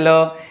പഠിച്ചല്ലോ.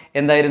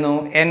 എന്തായിരുന്നു?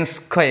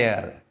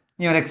 n².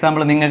 ഇനി ഒരു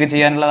എക്സാമ്പിൾ നിങ്ങൾക്ക്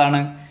ചെയ്യാനുള്ളതാണ്.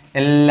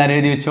 എല്ലാവരും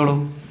എഴുതി വെച്ചോളൂ.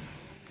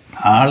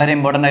 വളരെ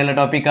ഇമ്പോർട്ടൻ്റ് ആയിട്ടുള്ള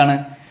ടോപ്പിക്കാണ്.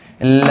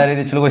 എല്ലാവരും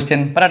എഴുതി വെച്ചോളൂ.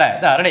 ക്വസ്റ്റ്യൻ പറയട്ടെ.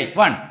 Ready?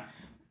 1.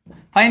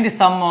 Find the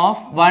sum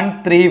of 1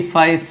 3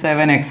 5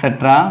 7 etc.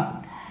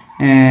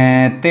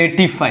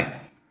 35.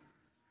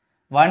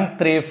 1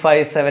 3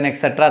 5 7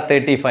 etc.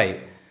 35.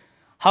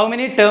 How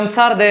many terms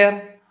are there?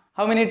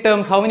 How many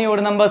terms? How many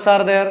odd numbers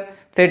are there?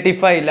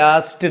 35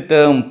 last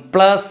term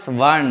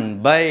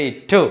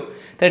 +1/2.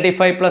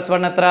 35 +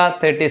 1 എത്ര?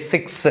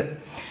 36.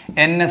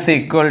 n is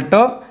equal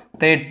to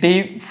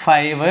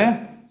 35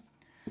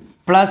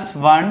 +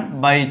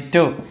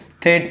 1/2.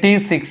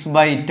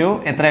 36/2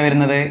 എത്ര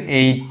വരുന്നത്?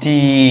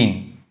 18.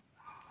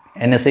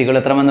 n is equal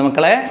എത്ര വന്നു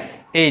മക്കളെ?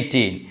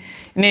 18.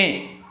 ഇനി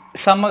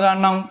some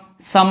കാണണം.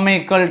 Some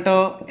equal to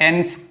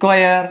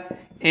n².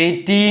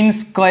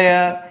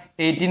 18².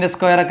 18ന്റെ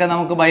square ഒക്കെ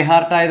നമുക്ക് ബൈ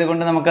ഹാർട്ട്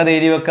ആയതുകൊണ്ട് നമുക്കത്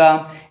എഴുതി വെക്കാം.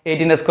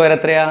 18ന്റെ സ്ക്വയർ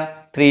എത്രയാ?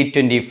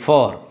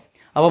 324.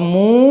 അപ്പോൾ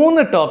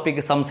 3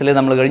 ടോപ്പിക് സംസിൽ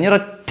നമ്മൾ കഴിഞ്ഞ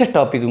ഒരൊറ്റ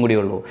ടോപ്പിക്കും കൂടി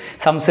ഉള്ളൂ.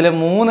 സംസിൽ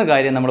 3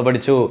 കാര്യം നമ്മൾ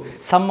പഠിച്ചു.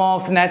 Some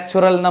of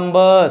natural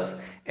numbers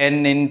n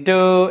 ×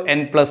 n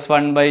 +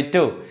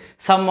 1/2.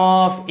 Some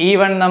of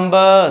even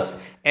numbers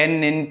n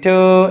 ×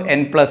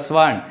 n +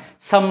 1.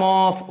 Some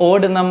of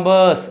odd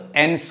numbers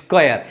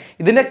n².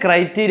 ഇതിൻ്റെ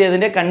ക്രൈറ്റീരിയ,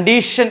 ഇതിൻ്റെ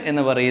കണ്ടീഷൻ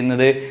എന്ന്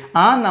പറയുന്നത്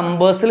ആ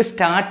നമ്പേഴ്സിൽ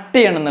സ്റ്റാർട്ട്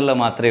ചെയ്യണം എന്നുള്ളത്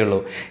മാത്രമേ ഉള്ളൂ.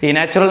 ഈ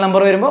നാച്ചുറൽ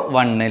നമ്പർ വരുമ്പോൾ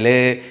 1-ൽ,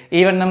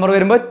 ഈവൻ നമ്പർ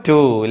വരുമ്പോൾ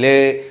 2-ൽ,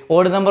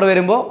 ഓഡ് നമ്പർ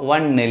വരുമ്പോൾ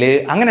 1-ൽ,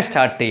 അങ്ങനെ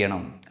സ്റ്റാർട്ട്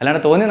ചെയ്യണം.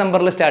 അല്ലാണ്ട് തോന്നിയ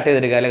നമ്പറിൽ സ്റ്റാർട്ട്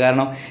ചെയ്തെടുക്കുക.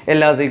 കാരണം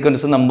എല്ലാ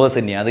സീക്വൻസും നമ്പേഴ്സ്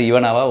തന്നെയാണ്. അത്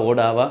ഈവൺ ആവാം,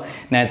 ഓഡ് ആവാം,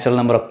 നാച്ചുറൽ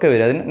നമ്പർ ഒക്കെ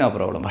വരും. അതിന് നോ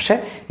പ്രോബ്ലം. പക്ഷേ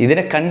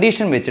ഇതിൻ്റെ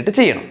കണ്ടീഷൻ വെച്ചിട്ട്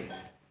ചെയ്യണം.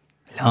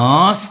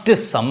 ലാസ്റ്റ്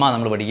സമ്മാണ്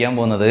നമ്മൾ പഠിക്കാൻ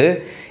പോകുന്നത്.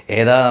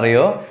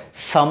 ഏതാണെന്നറിയോ?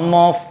 Some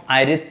of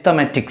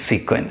arithmetic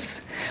sequence.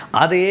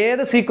 അത്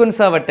ഏത്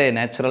സീക്വൻസ് ആവട്ടെ,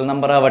 നാച്ചുറൽ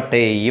നമ്പർ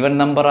ആവട്ടെ, ഈവൻ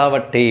നമ്പർ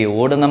ആവട്ടെ,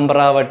 ഓഡ് നമ്പർ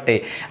ആവട്ടെ,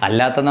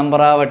 അല്ലാത്ത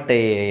നമ്പർ ആവട്ടെ,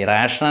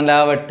 റാഷണൽ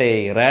ആവട്ടെ,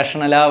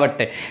 ഇറാഷണൽ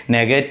ആവട്ടെ,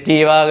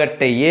 നെഗറ്റീവ്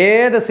ആകട്ടെ,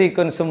 ഏത്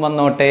സീക്വൻസും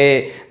വന്നോട്ടെ,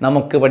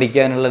 നമുക്ക്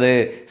പഠിക്കാനുള്ളത്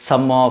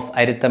സം ഓഫ്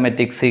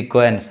അരിത്തമെറ്റിക്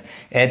സീക്വൻസ്.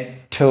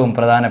 ഏറ്റവും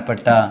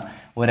പ്രധാനപ്പെട്ട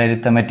ഒരു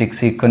അരിത്തമെറ്റിക്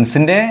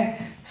സീക്വൻസിൻ്റെ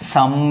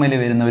സമ്മിൽ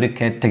വരുന്ന ഒരു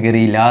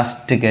കാറ്റഗറി,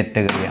 ലാസ്റ്റ്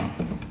കാറ്റഗറിയാണ്.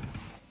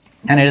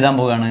 ഞാൻ എഴുതാൻ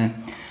പോവുകയാണ്.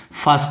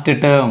 ഫസ്റ്റ്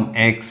ടേം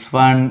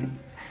x1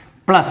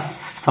 പ്ലസ്,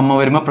 സമ്മ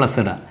വരുമ്പോൾ പ്ലസ്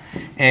ഇടാം,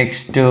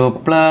 x2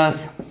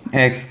 plus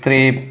x3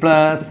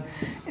 plus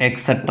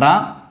etcetera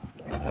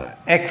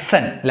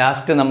xn.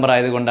 Last number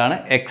ആയതുകൊണ്ടാണ്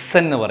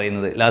xn എന്ന്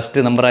പറയുന്നത്.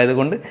 ലാസ്റ്റ് നമ്പർ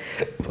ആയതുകൊണ്ട്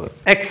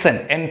xn,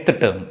 nth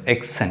term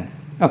xn.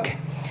 Okay,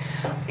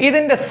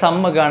 ഇതിൻ്റെ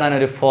സമ്മ് കാണാൻ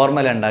ഒരു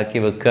ഫോർമുല ഉണ്ടാക്കി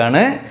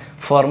വെക്കുകയാണ്.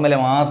 ഫോർമുല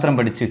മാത്രം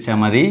പഠിച്ചു വെച്ചാൽ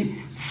മതി.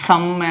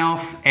 Some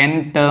of n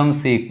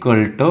terms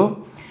equal to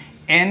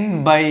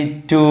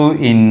n/2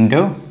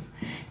 into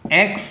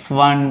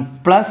x1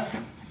 plus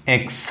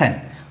xn.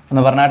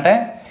 ഒന്ന് പറഞ്ഞാട്ടെ,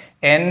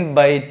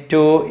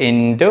 n/2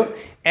 into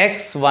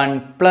x1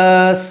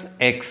 plus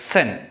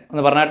xn.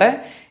 ഒന്ന് പറഞ്ഞാട്ടെ,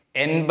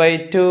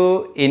 n/2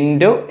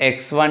 into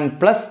x1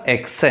 plus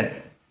xn.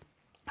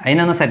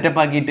 അതിനൊന്ന്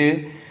സെറ്റപ്പ് ആക്കിയിട്ട്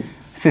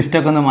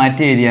സിസ്റ്റമൊക്കെ ഒന്ന്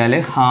മാറ്റി എഴുതിയാൽ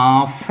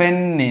 ½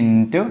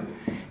 into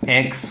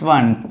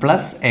x1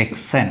 plus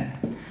xn,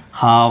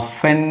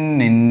 ½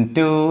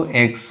 into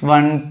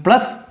x1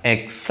 plus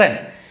xn,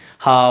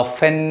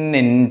 ½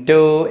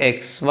 into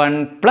x1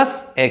 plus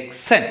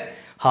xn,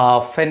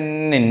 ½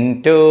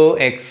 into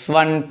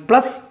x1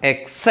 plus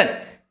xn.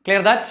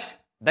 Clear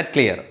that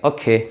clear?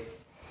 Okay,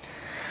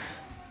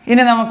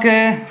 ഇനി നമുക്ക്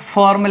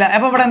formula.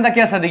 അപ്പോൾ ഇവിടെ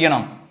എന്തൊക്കെയാണ്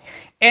ശ്രദ്ധിക്കണം?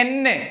 n,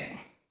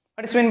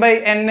 what is mean by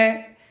n?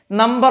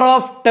 Number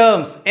of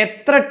terms.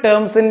 എത്ര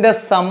ടേംസിൻ്റെ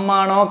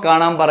സമ്മാണോ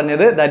കാണാൻ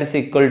പറഞ്ഞത്, that is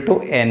equal to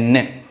n.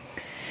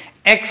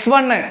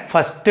 x1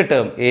 first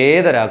term,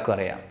 ഏതൊരാൾക്കും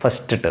അറിയാം,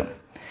 first term.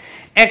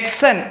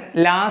 xn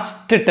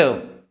last term,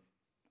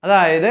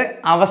 അതായത്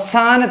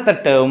അവസാനത്തെ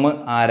ടേം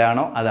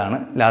ആരാണോ അതാണ്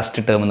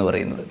ലാസ്റ്റ് ടേം എന്ന്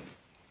പറയുന്നത്.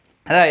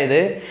 അതായത്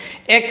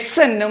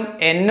xnഉം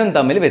n-ഉം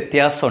തമ്മിൽ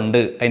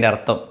വ്യത്യാസമുണ്ട്. അതിൻ്റെ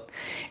അർത്ഥം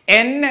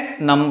n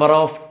number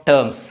of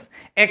terms,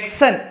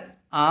 xn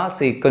ആ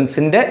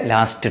സീക്വൻസിൻ്റെ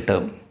ലാസ്റ്റ്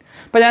ടേം.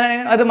 അപ്പോൾ ഞാൻ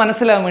അത്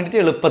മനസ്സിലാകാൻ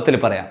വേണ്ടിയിട്ട് എളുപ്പത്തിൽ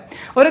പറയാം.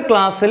 ഒരു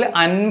ക്ലാസ്സിൽ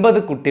 50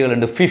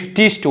 കുട്ടികളുണ്ട്,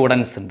 50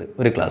 സ്റ്റുഡൻസ് ഉണ്ട്.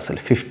 ഒരു ക്ലാസ്സിൽ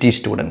 50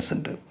 സ്റ്റുഡൻസ്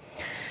ഉണ്ട്.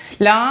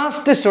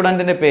 ലാസ്റ്റ്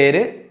സ്റ്റുഡൻറ്റിൻ്റെ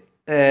പേര്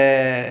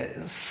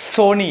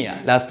സോണിയ.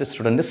 Last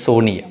student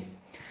Sonia.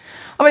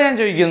 അപ്പോൾ ഞാൻ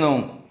ചോദിക്കുന്നു,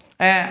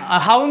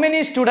 how many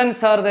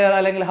students are there,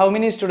 അല്ലെങ്കിൽ how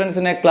many students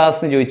in A class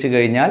എന്ന് ചോദിച്ചു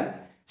കഴിഞ്ഞാൽ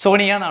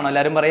സോണിയ എന്നാണോ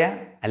എല്ലാവരും പറയാ?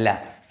 അല്ല,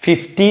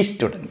 50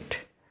 സ്റ്റുഡൻറ്റ്.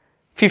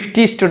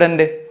 50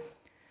 സ്റ്റുഡൻറ്റ്,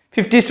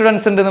 50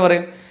 സ്റ്റുഡൻസ് ഉണ്ടെന്ന്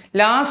പറയും.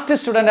 ലാസ്റ്റ്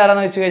സ്റ്റുഡൻറ്റ്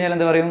ആരാന്ന് വെച്ച് കഴിഞ്ഞാൽ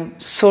എന്ത് പറയും?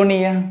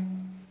 Sonia.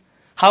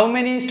 How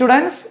many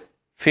students?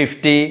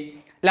 50.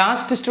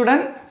 Last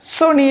student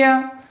Sonia.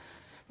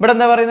 ഇവിടെ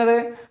എന്താ പറയുന്നത്?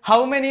 How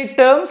many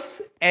terms?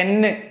 n.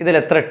 ഇതിൽ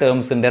എത്ര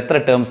ടേംസ് ഉണ്ട്, എത്ര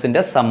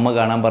ടേംസിൻ്റെ സമ്മ്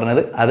കാണാൻ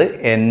പറഞ്ഞത്, അത്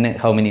n.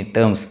 How many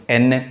terms?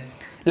 n.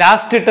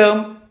 Last term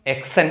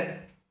xn.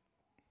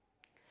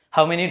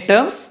 How many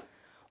terms?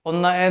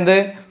 ഒന്ന് എന്ത്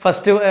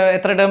ഫസ്റ്റ്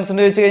എത്ര ടേംസ്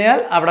ഉണ്ട് ചോദിച്ചു കഴിഞ്ഞാൽ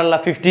അവിടെയുള്ള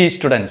 50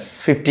 സ്റ്റുഡൻസ്,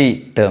 50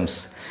 ടേംസ്.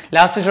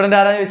 ലാസ്റ്റ് സ്റ്റുഡൻറ്റ്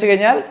ആരാന്ന് ചോദിച്ചു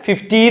കഴിഞ്ഞാൽ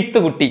 50th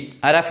കുട്ടി.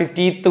 ആരാ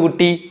 50th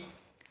കുട്ടി?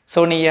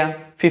 സോണിയ.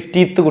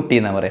 50th കുട്ടി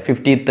എന്നാ പറയുക,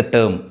 50th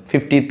ടേം,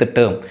 50th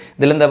ടേം.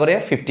 ഇതിലെന്താ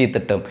പറയുക? 50th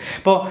term.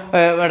 ഇപ്പോൾ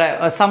ഇവിടെ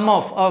സം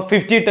ഓഫ്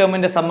 50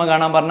 ടേമിൻ്റെ സമ്മ്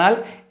കാണാൻ പറഞ്ഞാൽ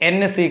n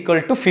is equal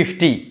to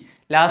 50.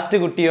 Last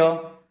കുട്ടിയോ?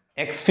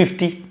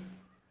 x50.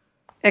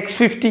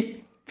 x50,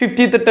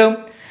 50th term.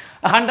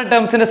 100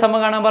 ടേംസിൻ്റെ sum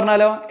കാണാൻ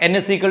പറഞ്ഞാലോ n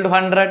is equal to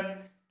 100.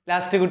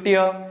 Last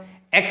കുട്ടിയോ?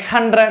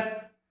 x100.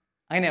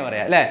 അങ്ങനെയാ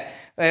പറയാം അല്ലേ?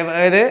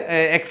 അതായത്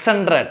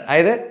x100,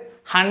 അതായത്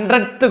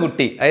 100th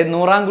കുട്ടി, അതായത്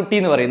 100ാം കുട്ടി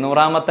എന്ന് പറയും.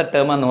 100ാമത്തെ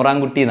ടേം 100ാം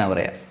കുട്ടി എന്നാണ്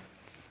പറയുക.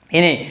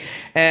 ഇനി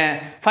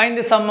find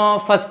the sum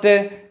of first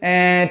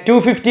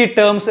 250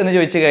 terms എന്ന്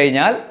ചോദിച്ചു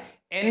കഴിഞ്ഞാൽ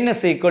n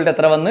is equal to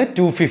എത്ര വന്ന്?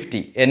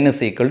 250. n is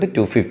equal to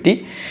 250.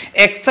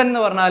 xn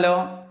എന്ന് പറഞ്ഞാലോ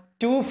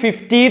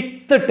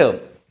 250th ടേം.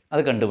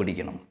 അത്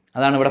കണ്ടുപിടിക്കണം.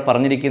 അതാണ് ഇവിടെ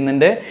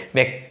പറഞ്ഞിരിക്കുന്നതിൻ്റെ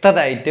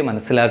വ്യക്തതയായിട്ട്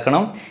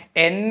മനസ്സിലാക്കണം.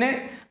 n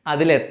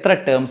അതിൽ എത്ര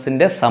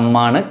ടേംസിൻ്റെ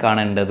സമ്മാണ്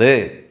കാണേണ്ടത്.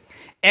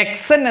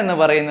 xn എന്ന്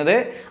പറയുന്നത്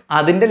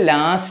അതിൻ്റെ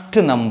ലാസ്റ്റ്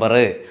നമ്പർ.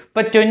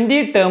 ഇപ്പോൾ 20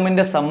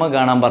 ടേമിൻ്റെ സമ്മ്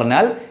കാണാൻ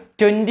പറഞ്ഞാൽ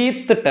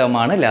 20th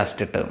ടേമാണ്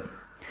ലാസ്റ്റ് ടേം.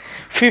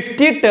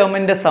 50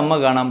 ടേമിൻ്റെ സമ്മ്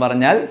കാണാൻ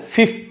പറഞ്ഞാൽ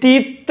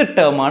 50th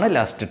ടേമാണ്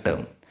ലാസ്റ്റ് ടേം.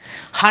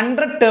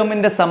 100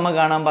 ടേമിൻ്റെ സമ്മ്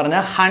കാണാൻ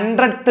പറഞ്ഞാൽ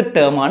 100th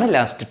ടേമാണ്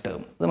ലാസ്റ്റ്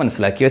ടേം. അത്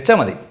മനസ്സിലാക്കി വെച്ചാൽ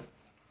മതി.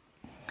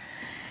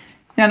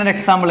 ഞാനൊരു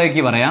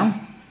എക്സാമ്പിളിലേക്ക് പറയാം.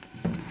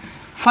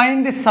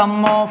 Find the sum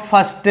of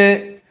first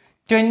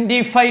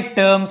 25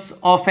 terms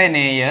of N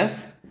AS.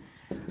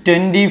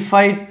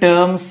 25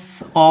 terms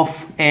of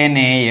an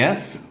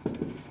AS,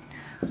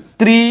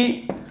 3,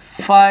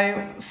 5,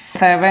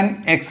 7,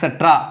 etc.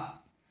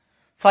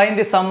 Find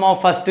the sum of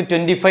first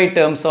 25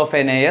 terms of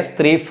NAS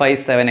 3, 5,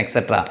 7,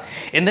 etc.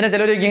 എന്തിനാ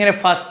ചിലർ ഇങ്ങനെ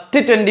ഫസ്റ്റ്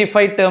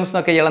 25 ടേംസ്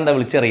എന്നൊക്കെ ഇയാൾ എന്താ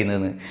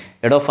വിളിച്ചറിയുന്നത്?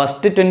 എടോ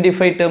ഫസ്റ്റ്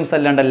 25 ടേംസ്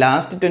അല്ലാണ്ട്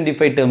ലാസ്റ്റ്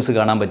 25 ടേംസ്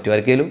കാണാൻ പറ്റുമോ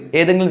ആർക്കെങ്കിലും?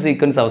 ഏതെങ്കിലും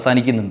സീക്വൻസ്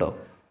അവസാനിക്കുന്നുണ്ടോ?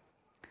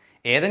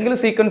 ഏതെങ്കിലും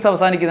sequence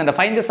അവസാനിക്കുന്നുണ്ടോ?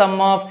 Find the sum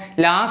of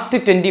last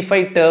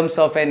 25 terms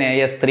of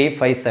NAS 3,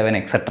 5, 7,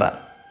 etc.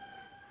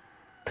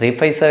 3,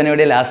 5, 7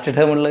 എവിടെ ലാസ്റ്റ്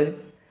ടേം ഉള്ളത്?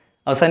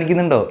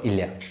 അവസാനിക്കുന്നുണ്ടോ?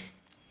 ഇല്ല.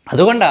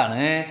 അതുകൊണ്ടാണ്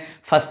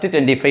ഫസ്റ്റ്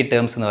 25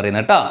 ടേംസ് എന്ന്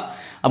പറയുന്നത് കേട്ടോ.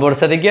 അപ്പോൾ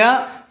ശ്രദ്ധിക്കുക,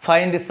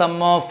 find the sum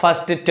of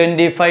first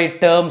 25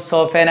 terms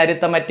of an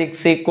arithmetic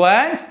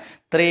sequence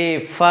 3,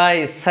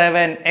 5,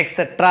 7,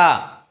 etc.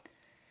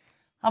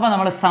 അപ്പോൾ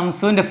നമ്മൾ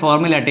സംസുവിൻ്റെ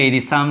ഫോർമുല ആയിട്ട്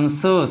എഴുതി.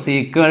 സംസു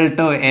equal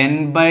to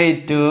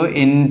n/2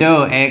 into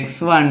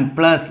x1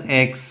 plus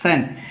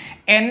xn.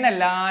 n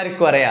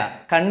എല്ലാവർക്കും അറിയാം,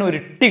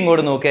 കണ്ണുരുട്ടി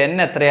ഇങ്ങോട്ട് നോക്കുക. n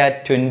എത്രയാ?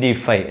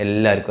 25.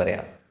 എല്ലാവർക്കും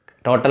അറിയാം.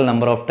 Total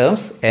number of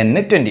terms n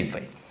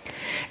 25.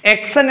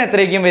 xn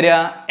എത്രയ്ക്കും വരിക?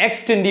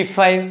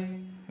 x25.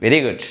 Very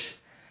good.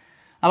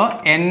 അപ്പോൾ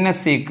n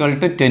ഈക്വൽ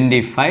ടു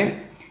 25.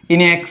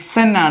 ഇനി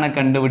xn ആണ്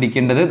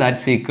കണ്ടുപിടിക്കേണ്ടത്.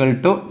 That's equal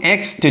to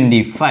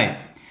x25.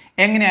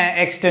 എങ്ങനെയാണ്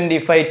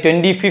x25?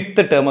 25th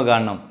ടേം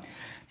കാണണം.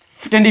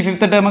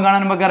 25th ടേം കാണാൻ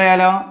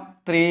നമുക്കറിയാലോ.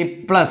 3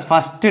 plus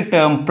first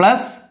term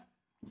plus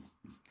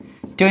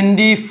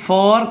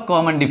 24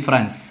 common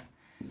difference.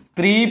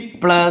 3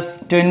 plus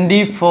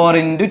 24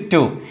 into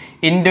 2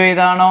 into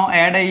ഇതാണോ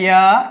ആഡ്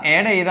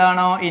ചെയ്യുക,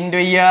 ഇതാണോ ഇൻറ്റു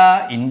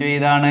ചെയ്യുക, ഇൻറ്റു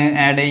ഇതാണ്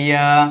ആഡ്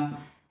ചെയ്യുക,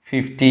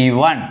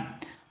 51.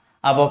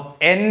 അപ്പോൾ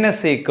n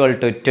equal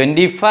to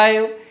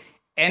 25.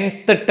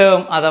 nth term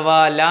അഥവാ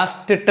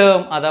ലാസ്റ്റ് ടേം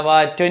അഥവാ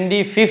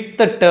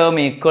 25th ടേം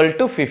ഈക്വൽ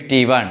ടു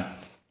 51.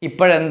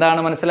 ഇപ്പോഴെന്താണ്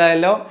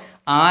മനസ്സിലായല്ലോ?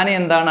 ആന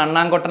എന്താണ്,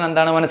 അണ്ണാൻകൊട്ടൻ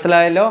എന്താണ്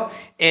മനസ്സിലായല്ലോ?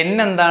 n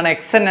എന്താണ്,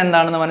 xn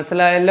എന്താണെന്ന്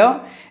മനസ്സിലായല്ലോ?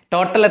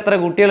 ടോട്ടൽ എത്ര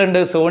കുട്ടികളുണ്ട്?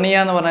 സോണിയ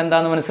എന്ന് പറഞ്ഞാൽ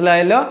എന്താണെന്ന്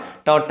മനസ്സിലായല്ലോ?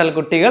 ടോട്ടൽ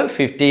കുട്ടികൾ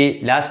 50.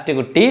 ലാസ്റ്റ്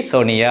കുട്ടി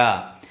സോണിയ.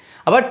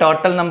 അപ്പോൾ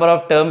ടോട്ടൽ നമ്പർ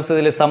ഓഫ് ടേംസ്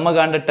ഇതിൽ സമ്മ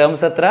കണ്ട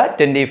ടേംസ് എത്ര?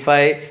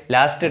 25.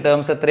 ലാസ്റ്റ്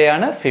ടേംസ്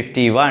എത്രയാണ്?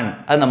 51.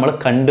 അത് നമ്മൾ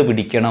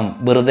കണ്ടുപിടിക്കണം.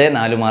 വെറുതെ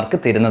 4 മാർക്ക്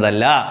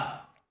തരുന്നതല്ല.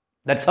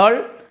 That's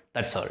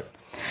all.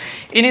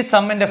 ഇനി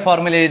സമ്മിൻ്റെ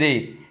ഫോർമുല എഴുതി.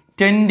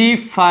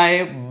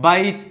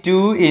 25/2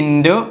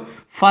 into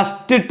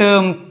first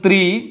term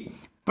 3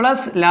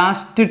 plus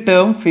last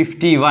term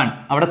 51.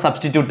 അവിടെ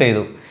സബ്സ്റ്റിറ്റ്യൂട്ട്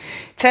ചെയ്തു.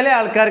 ചില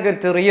ആൾക്കാർക്ക് ഒരു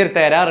ചെറിയൊരു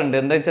തരാറുണ്ട്.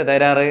 എന്താ വെച്ചാൽ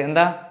തരാറ്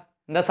എന്താ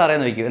സാറേ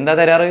നോക്കൂ. എന്താ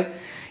തരാറ്?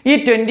 ഈ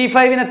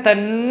 25നെ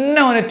തന്നെ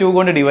അവന് 2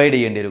 കൊണ്ട് ഡിവൈഡ്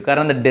ചെയ്യേണ്ടി വരും.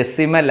 കാരണം എന്താ?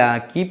 ഡെസിമൽ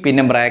ആക്കി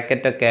പിന്നെ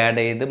ബ്രാക്കറ്റൊക്കെ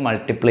ആഡ് ചെയ്ത്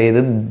മൾട്ടിപ്ലൈ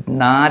ചെയ്ത്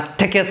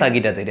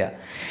നാറ്റക്കേസാക്കിയിട്ടാണ് തരിക.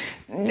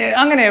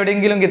 അങ്ങനെ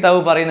എവിടെയെങ്കിലും കിതാബ്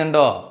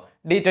പറയുന്നുണ്ടോ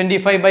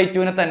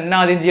 25/2നെ തന്നെ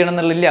ആദ്യം ചെയ്യണം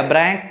എന്നുള്ളില്ല?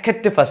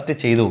 ബ്രാക്കറ്റ് ഫസ്റ്റ്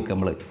ചെയ്ത് നോക്കുക.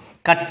 നമ്മൾ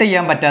കട്ട്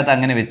ചെയ്യാൻ പറ്റാത്ത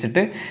അങ്ങനെ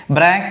വെച്ചിട്ട്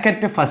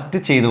ബ്രാക്കറ്റ് ഫസ്റ്റ്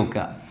ചെയ്ത്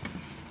നോക്കുക.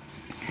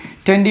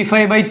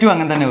 25/2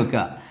 അങ്ങനെ തന്നെ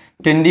വെക്കുക.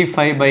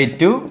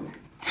 25/2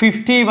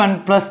 51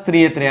 പ്ലസ്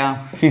 3 എത്രയാ?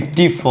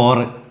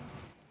 54.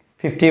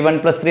 51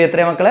 പ്ലസ് 3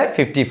 എത്രയാ മക്കളെ?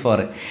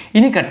 54.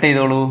 ഇനി കട്ട്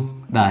ചെയ്തോളൂ.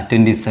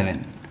 27.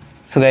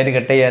 സുഖമായിട്ട്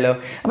കട്ട് ചെയ്യാലോ.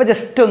 അപ്പോൾ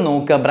ജസ്റ്റ് ഒന്ന്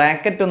നോക്കുക,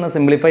 ബ്രാക്കറ്റ് ഒന്ന്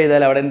സിംപ്ലിഫൈ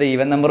ചെയ്താൽ അവിടെ എന്ത്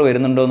ഈവൻ നമ്പർ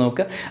വരുന്നുണ്ടോ എന്ന്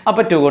നോക്കുക.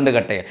 അപ്പോൾ 2 കൊണ്ട്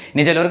കട്ട് ചെയ്യുക.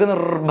 ഇനി ചിലവർക്ക്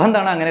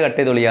നിർബന്ധമാണ് അങ്ങനെ കട്ട്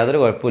ചെയ്തോളൂ. യാതൊരു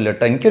കുഴപ്പമില്ല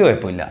കേട്ടോ, എനിക്കൊരു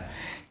കുഴപ്പമില്ല.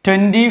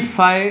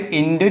 25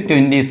 into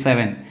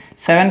 27.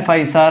 7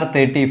 5s are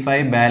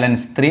 35,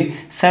 balance 3.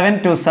 7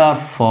 2s are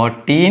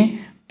 14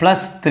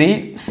 plus 3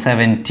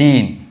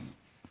 17.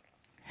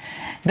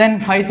 Then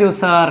 5 2s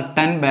are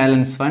 10,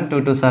 balance 1. 2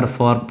 2s are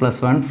 4 plus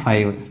 1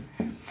 5.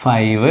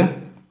 5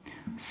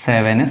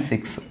 7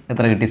 6.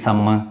 എത്ര കിട്ടി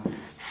സമ്മ്?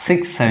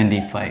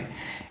 675.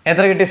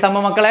 എത്ര കിട്ടി സമ്മ്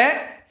മക്കളെ?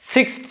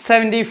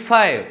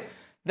 675.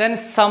 Then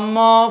sum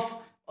of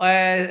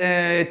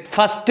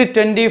first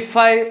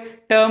 25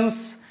 terms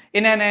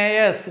in an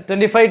AS,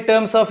 25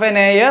 terms of an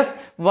AS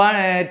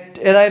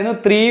ഏതായിരുന്നു?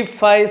 3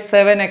 5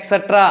 7 etc.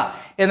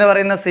 എന്ന്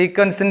പറയുന്ന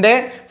സീക്വൻസിൻ്റെ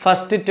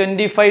ഫസ്റ്റ്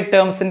 25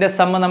 ടേംസിൻ്റെ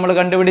സമ്മ് നമ്മൾ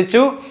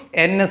കണ്ടുപിടിച്ചു.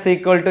 n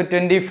equal to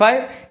 25,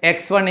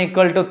 x1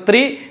 equal to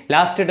 3,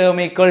 last term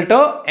equal to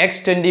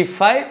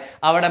x25.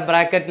 അവിടെ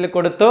ബ്രാക്കറ്റിൽ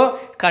കൊടുത്തു,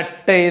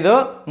 കട്ട് ചെയ്തു,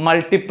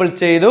 മൾട്ടിപ്പിൾ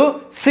ചെയ്തു,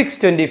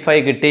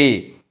 625 കിട്ടി.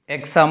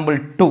 എക്സാമ്പിൾ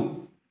 2.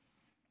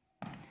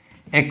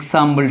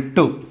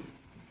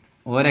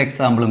 ഒരു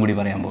എക്സാമ്പിളും കൂടി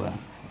പറയാൻ പോകാം.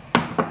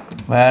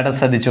 വേറെ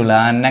ശ്രദ്ധിച്ചുള്ള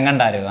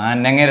അന്നങ്ങണ്ടാരോ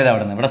അന്നങ്ങരുത്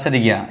അവിടെ നിന്ന്. ഇവിടെ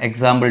ശ്രദ്ധിക്കുക.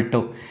 Example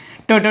 2.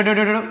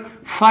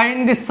 Find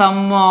the sum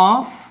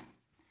of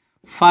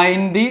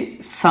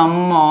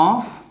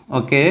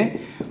okay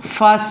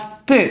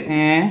first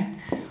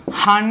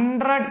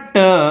 100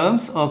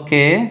 terms,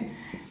 okay,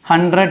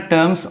 100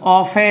 terms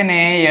of an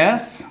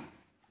AS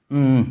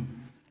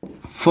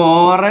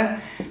 4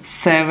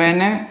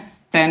 7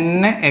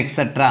 10 etc.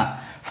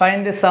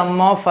 Find the sum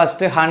of first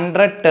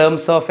 100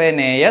 terms of an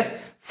AS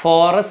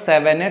 4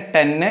 7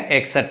 10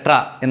 etc.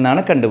 എന്നാണ്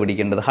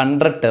കണ്ടുപിടിക്കേണ്ടത്.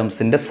 100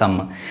 ടേംസിൻ്റെ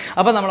സമ്മ്.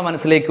 അപ്പോൾ നമ്മൾ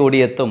മനസ്സിലേക്ക്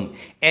ഓടിയെത്തും.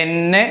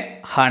 n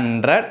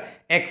 100,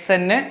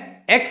 xn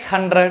x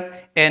 100,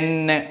 n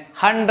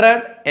 100,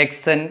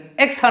 xn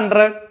x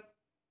 100.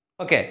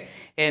 Okay,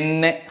 n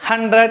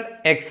 100,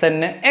 xn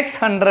x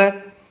 100.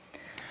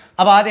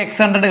 അപ്പോൾ ആദ്യം x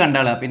 100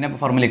 കണ്ടാളാ, പിന്നെ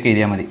ഫോർമുലയ്ക്ക്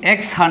എഴുതിയാൽ മതി.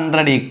 x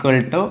 100 equal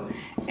to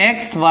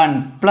x1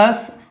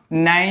 plus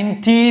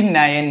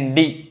 99D.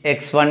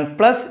 x1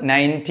 plus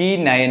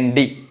 99D.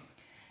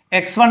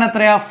 x1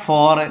 എത്രയാ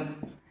 4.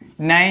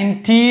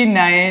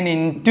 99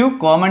 into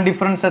കോമൺ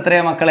ഡിഫറൻസ്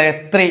എത്രയാ മക്കളെ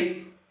 3.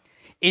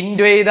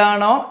 ഇൻറ്റു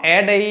ചെയ്താണോ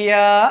ആഡ്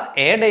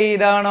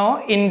ചെയ്താണോ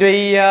ഇൻറ്റു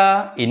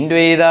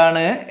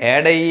ചെയ്താണ്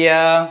ആഡ് ചെയ്യുക.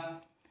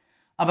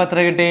 അപ്പോൾ എത്ര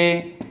കിട്ടി?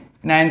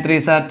 9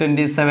 3s are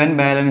 27,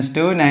 balance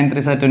 2. 9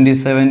 3s are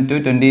 27 to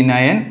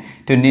 29.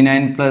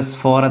 29 plus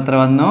 4 എത്ര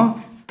വന്നു?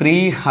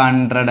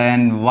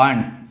 301.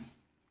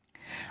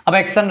 അപ്പോൾ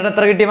x100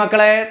 എത്ര കിട്ടി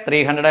മക്കളെ?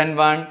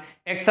 301.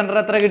 x100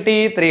 എത്ര കിട്ടി?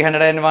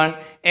 301.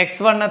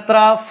 x1 എത്ര?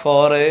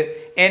 4.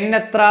 n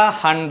എത്ര?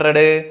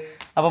 100.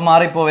 അപ്പോൾ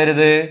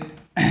മാറിപ്പോവരുത്,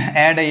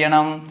 ആഡ്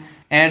ചെയ്യണം.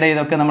 ആഡ്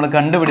ചെയ്തൊക്കെ നമ്മൾ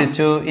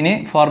കണ്ടുപിടിച്ചു. ഇനി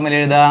ഫോർമുല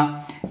എഴുതാം.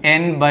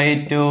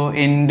 n/2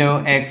 into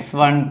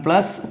x1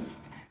 plus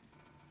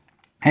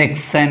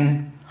xn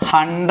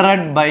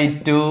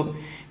 100/2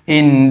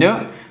 into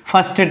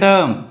first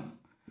term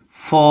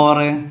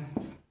 4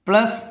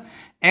 plus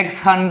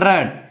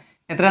x100.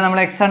 എത്രയാണ് നമ്മൾ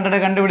x100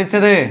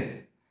 കണ്ടുപിടിച്ചത്?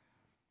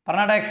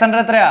 പറഞ്ഞാട്ടെ, x100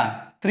 എത്രയാ?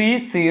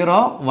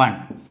 301.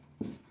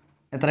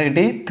 എത്ര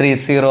കിട്ടി?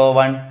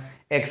 301.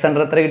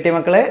 x100 എത്ര കിട്ടി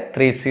മക്കളെ?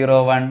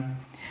 301.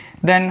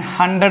 ദെൻ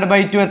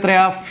 100/2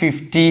 എത്രയാ?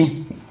 50.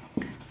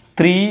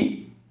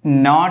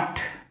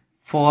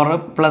 304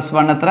 പ്ലസ്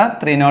 1 എത്ര?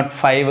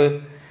 305.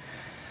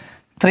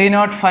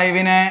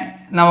 305നെ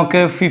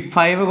നമുക്ക്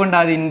 5 കൊണ്ട്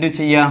അത് ഇൻറ്റു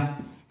ചെയ്യാം.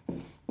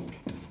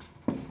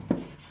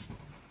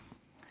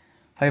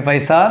 5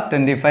 5s are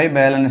 25,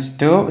 balance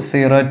 2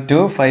 0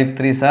 2 5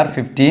 3s are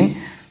 15.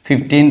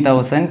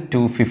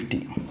 15,250.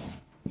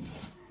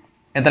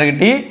 എത്ര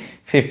കിട്ടി?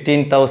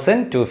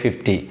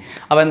 15,250.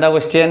 അപ്പോൾ എന്താ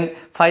question?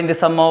 Find the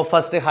sum of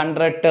first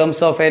 100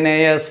 terms of n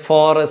as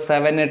 4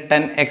 7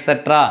 10 etc.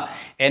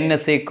 n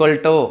is equal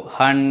to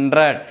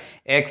 100,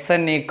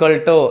 xn equal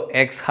to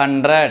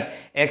x100,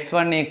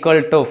 x1 equal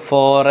to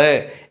 4.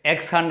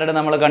 x100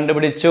 നമ്മൾ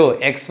കണ്ടുപിടിച്ചു.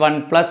 x1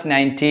 plus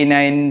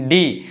 99D.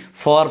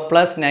 4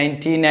 plus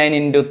 99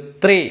 into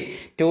 3.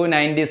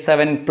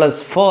 297 plus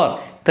 4.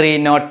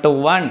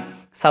 301.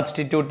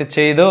 Substitute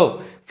ചെയ്തു.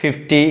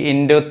 50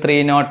 into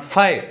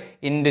 305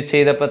 into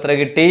ചെയ്തപ്പോൾ എത്ര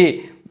കിട്ടി?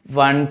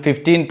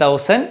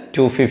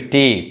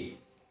 15,250.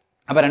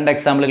 അപ്പോൾ 2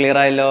 example clear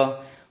ആയല്ലോ.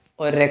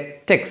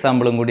 ഒരൊറ്റ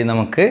എക്സാമ്പിളും കൂടി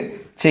നമുക്ക്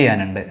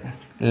ചെയ്യാനുണ്ട്.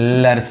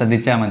 എല്ലാവരും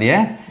ശ്രദ്ധിച്ചാൽ മതിയേ.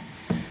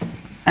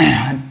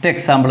 ഒറ്റ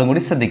എക്സാമ്പിളും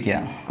കൂടി ശ്രദ്ധിക്കുക.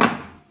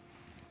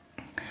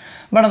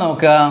 ഇവിടെ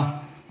നോക്കുക,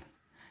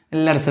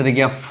 എല്ലാവരും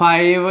ശ്രദ്ധിക്കുക.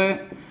 5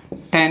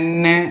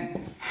 10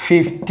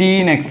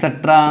 15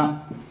 എക്സെട്ര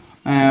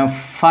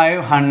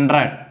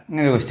 500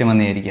 ഇങ്ങനെ ഒരു ക്വസ്റ്റ്യൻ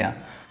വന്നിരിക്കുക.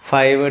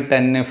 5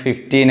 10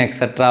 15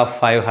 എക്സെട്ര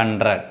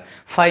 500.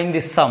 Find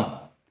the sum.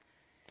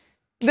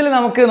 ഇതിൽ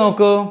നമുക്ക്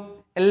നോക്കൂ,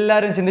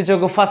 എല്ലാവരും ചിന്തിച്ച്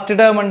നോക്കൂ. ഫസ്റ്റ്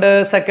ടേം ഉണ്ട്,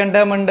 സെക്കൻഡ്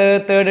ടേം ഉണ്ട്,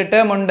 തേർഡ്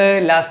ടേം ഉണ്ട്,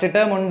 ലാസ്റ്റ്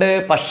ടേം ഉണ്ട്.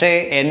 പക്ഷേ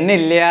n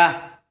ഇല്ല.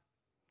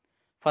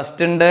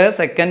 ഫസ്റ്റ് ഉണ്ട്,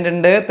 സെക്കൻഡ്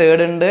ഉണ്ട്,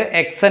 തേർഡ് ഉണ്ട്,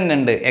 xn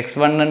ഉണ്ട്,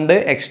 x1 ഉണ്ട്,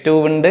 x2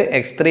 ഉണ്ട്,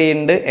 x3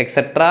 ഉണ്ട്,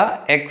 എക്സെട്ര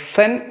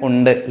xn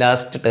ഉണ്ട്.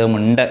 ലാസ്റ്റ് ടേം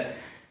ഉണ്ട്,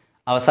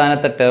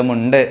 അവസാനത്തെ ടേം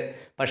ഉണ്ട്.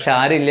 പക്ഷെ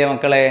ആരില്ല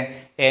മക്കളെ?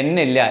 n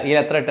ഇല്ല. ഇതിൽ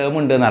എത്ര ടേം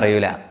ഉണ്ട് എന്ന്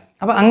അറിയില്ല.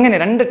 അപ്പോൾ അങ്ങനെ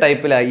 2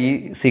 ടൈപ്പിലാണ് ഈ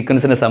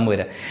സീക്വൻസിൻ്റെ സം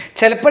വരിക.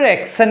 ചിലപ്പോൾ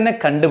xn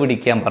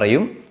കണ്ടുപിടിക്കാൻ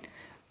പറയും,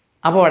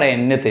 അപ്പോൾ അവിടെ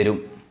n തരും.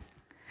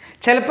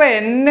 ചിലപ്പോൾ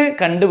n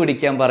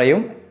കണ്ടുപിടിക്കാൻ പറയും,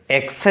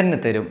 xn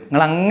തരും.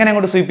 നിങ്ങൾ അങ്ങനെ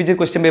അങ്ങോട്ട് സൂചിപ്പിച്ച്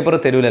ക്വസ്റ്റ്യൻ പേപ്പർ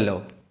തരൂലല്ലോ.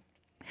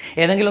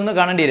 ഏതെങ്കിലും ഒന്ന്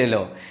കാണേണ്ടി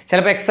വരുമല്ലോ.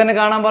 ചിലപ്പോൾ xn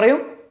കാണാൻ പറയും,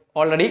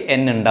 ഓൾറെഡി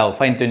n ഉണ്ടാവും.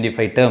 Fine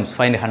 25 terms,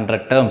 fine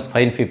 100 terms,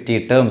 fine 50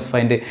 terms,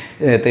 fine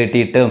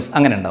 30 terms,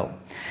 അങ്ങനെ ഉണ്ടാവും.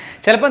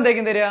 ചിലപ്പോൾ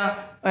എന്തെങ്കിലും തരിക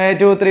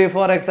 2 3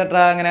 4 എക്സെട്ര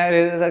അങ്ങനെ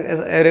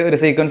ഒരു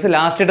സീക്വൻസ്.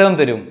 ലാസ്റ്റ് ടേം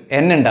തരും,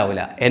 n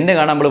ഉണ്ടാവില്ല. n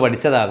കാണാൻ നമ്മൾ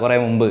പഠിച്ചതാ കുറേ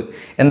മുമ്പ്.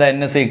 എന്താ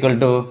n is equal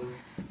to?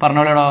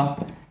 പറഞ്ഞോളൂടോ.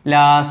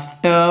 Last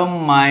term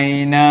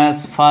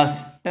minus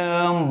first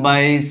term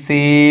by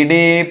CD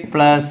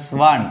plus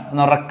 1.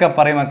 എന്നുറക്കെ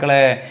പറയും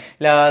മക്കളെ.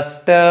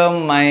 Last term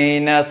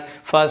minus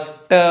first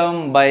term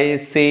by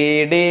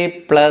CD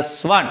plus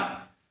 1.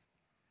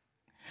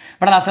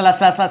 ഇവിടെ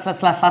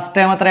ലാസ്റ്റ്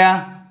ടേം എത്രയാ?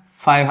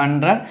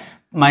 500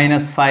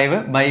 minus 5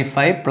 by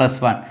 5 plus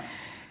 1.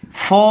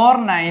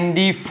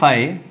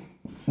 495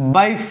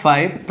 by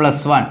 5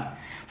 plus 1.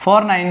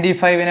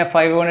 495നെ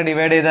 5 കൊണ്ട്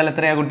ഡിവൈഡ് ചെയ്താൽ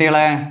എത്രയാ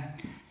കുട്ടികളെ?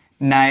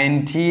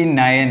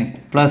 99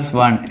 പ്ലസ്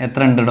 1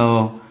 എത്ര ഉണ്ടോ?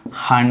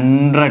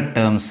 100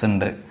 ടേംസ്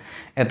ഉണ്ട്.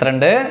 എത്ര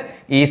ഉണ്ട്?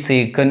 ഈ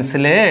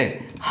സീക്വൻസിൽ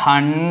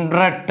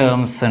 100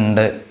 ടേംസ്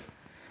ഉണ്ട്.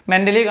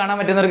 മെൻ്റലി കാണാൻ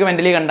പറ്റുന്നവർക്ക്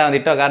മെൻ്റലി കണ്ടാൽ മതി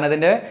കേട്ടോ. കാരണം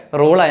ഇതിൻ്റെ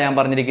റൂളാണ് ഞാൻ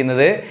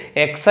പറഞ്ഞിരിക്കുന്നത്.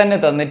 xn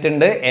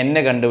തന്നിട്ടുണ്ട്, n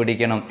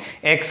കണ്ടുപിടിക്കണം.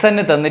 xn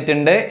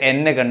തന്നിട്ടുണ്ട്, n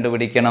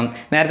കണ്ടുപിടിക്കണം.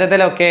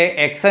 നേരത്തെ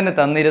xn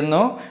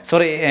തന്നിരുന്നു,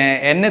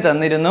 n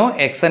തന്നിരുന്നു,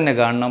 xn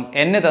കാണണം.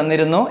 n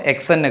തന്നിരുന്നു,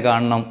 xn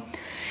കാണണം.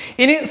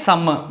 ഇനി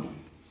sum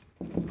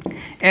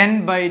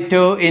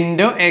n/2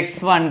 into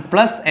x1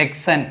 plus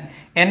xn.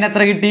 n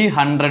എത്ര കിട്ടി?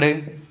 100.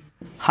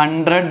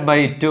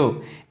 100/2.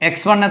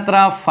 x1 എത്ര?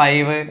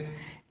 5.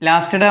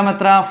 ലാസ്റ്റ് ടേം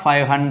എത്ര?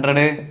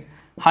 500.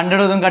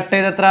 100 ഇതും കട്ട്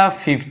ചെയ്ത് എത്ര?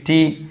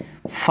 50.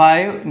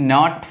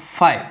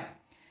 505.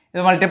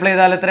 ഇത് മൾട്ടിപ്ലൈ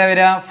ചെയ്താൽ എത്ര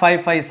വരിക? 5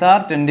 5s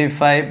are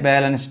 25,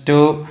 balance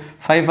 2.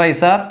 5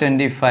 5s are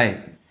 25.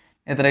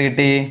 എത്ര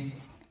കിട്ടി?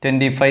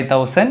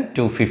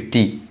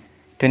 25,250.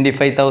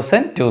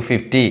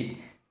 25,250.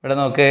 ഇവിടെ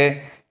നോക്ക്,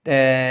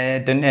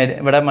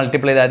 ഇവിടെ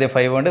മൾട്ടിപ്ലൈ ചെയ്ത് ആദ്യം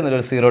 5 കൊണ്ട്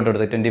എന്നൊരു 0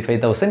 എടുത്ത്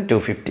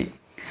 25,250.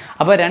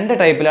 അപ്പോൾ രണ്ട്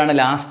ടൈപ്പിലാണ്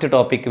ലാസ്റ്റ്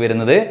ടോപ്പിക്ക്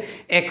വരുന്നത്.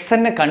 എക്സ്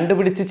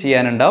കണ്ടുപിടിച്ച്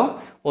ചെയ്യാനുണ്ടാവും,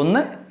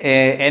 ഒന്ന്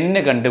എൻ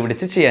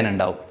കണ്ടുപിടിച്ച്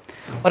ചെയ്യാനുണ്ടാവും.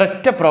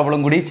 ഒരൊറ്റ പ്രോബ്ലം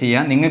കൂടി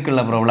ചെയ്യാം,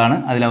 നിങ്ങൾക്കുള്ള പ്രോബ്ലമാണ്,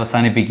 അതിൽ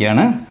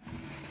അവസാനിപ്പിക്കുകയാണ്.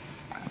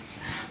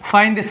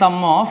 ഫൈൻഡ് ദി സം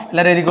ഓഫ്,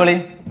 എല്ലാവരും എഴുതിക്കോളി.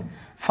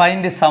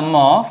 ഫൈൻഡ് ദി സം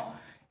ഓഫ്,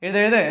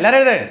 എല്ലാവരും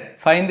എഴുത്.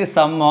 Find the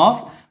sum of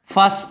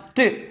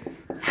first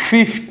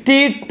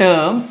 50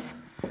 terms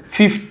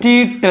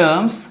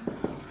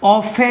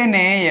of an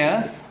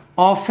AS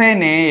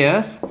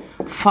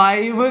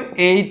 5,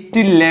 8,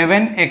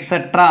 11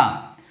 etc.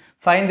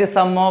 Find the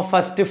sum of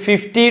first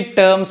 50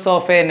 terms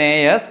of an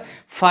AS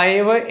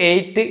 5,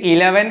 8,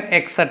 11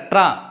 etc.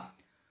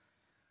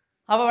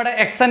 അപ്പോൾ ഇവിടെ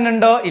എക്സൻ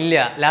ഉണ്ടോ? ഇല്ല,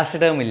 ലാസ്റ്റ്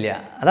ടേം ഇല്ല.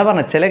 അതാ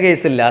പറഞ്ഞ, ചില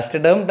കേസിൽ ലാസ്റ്റ്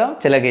ടേം ഉണ്ടാവും,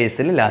 ചില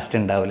കേസിൽ ലാസ്റ്റ്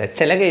ഉണ്ടാവില്ല.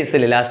 ചില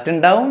കേസിൽ ലാസ്റ്റ്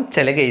ഉണ്ടാവും,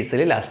 ചില കേസിൽ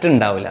ലാസ്റ്റ്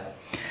ഉണ്ടാവില്ല.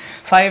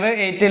 5,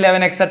 8,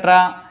 11 etc.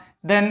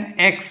 ദെൻ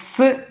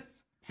എക്സ്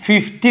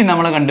 50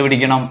 നമ്മൾ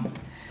കണ്ടുപിടിക്കണം.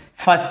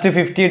 ഫസ്റ്റ്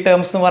 50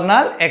 ടേംസ് എന്ന്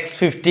പറഞ്ഞാൽ എക്സ്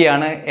 50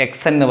 ആണ്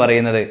എക്സ് എന്ന്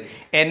പറയുന്നത്.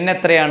 എൻ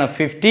എത്രയാണ്?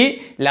 50.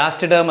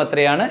 ലാസ്റ്റ് ടേം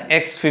എത്രയാണ്?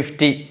 X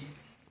 50.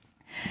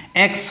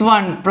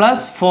 x1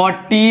 plus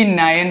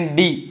 49d.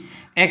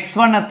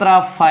 x1 എത്ര?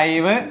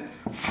 5.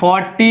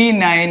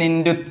 49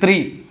 ഇൻറ്റു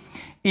 3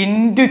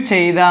 ഇൻറ്റു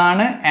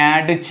ചെയ്താണ്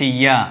ആഡ്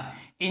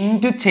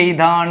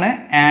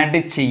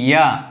ചെയ്യുക.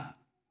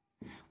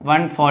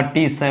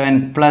 147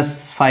 പ്ലസ്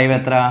 5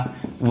 എത്ര?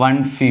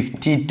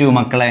 152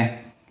 മക്കളെ.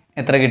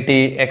 എത്ര കിട്ടി?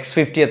 എക്സ്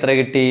 50 എത്ര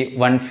കിട്ടി?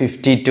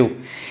 152.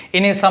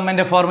 ഇനി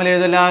സമ്മിൻ്റെ ഫോർമുല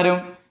എഴുതും എല്ലാവരും.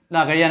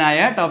 ഇതാ കഴിയാനായ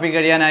ടോപ്പിക്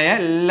കഴിയാനായ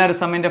എല്ലാവരും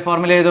സമ്മിൻ്റെ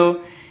formula എഴുതൂ.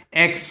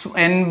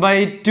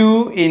 n/2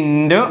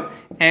 into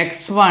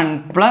x1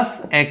 plus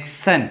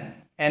xn.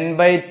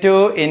 n/2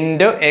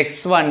 into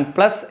x1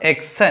 plus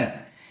xn.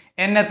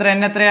 n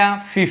എത്രയാ?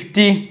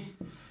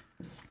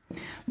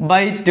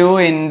 50/2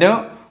 ഇൻറ്റു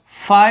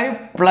 5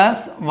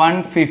 പ്ലസ്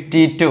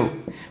 152.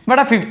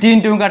 ഇവിടെ 15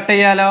 2 കട്ട്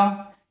ചെയ്യാലോ.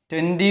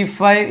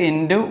 25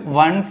 ഇൻറ്റു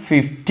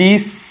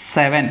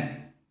 157.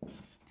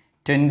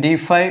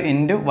 25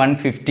 ഇൻറ്റു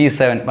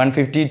 157.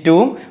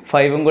 152ഉം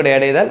 5ഉം കൂടെ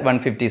ആഡ് ചെയ്താൽ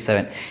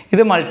 157.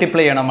 ഇത്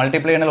മൾട്ടിപ്ലൈ ചെയ്യണം.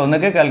 മൾട്ടിപ്ലൈ ചെയ്യണമെങ്കിൽ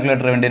ഒന്നുകിൽ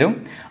കാൽക്കുലേറ്റർ വേണ്ടി വരും,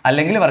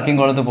 അല്ലെങ്കിൽ വർക്കിംഗ്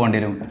കോളത്ത് പോകേണ്ടി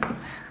വരും.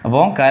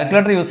 അപ്പോൾ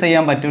കാൽക്കുലേറ്റർ യൂസ്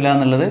ചെയ്യാൻ പറ്റില്ല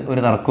എന്നുള്ളത് ഒരു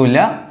തർക്കമില്ല.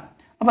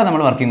 അപ്പോൾ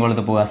നമ്മൾ വർക്കിംഗ്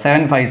കോളത്ത് പോവുക.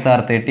 7 5s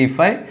are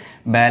 35,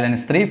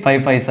 balance 3.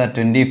 5 5s are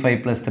 25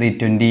 plus 3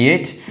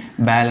 28,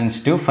 balance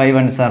 2. 5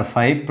 1s are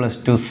 5 plus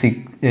 2 6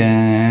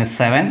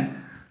 7.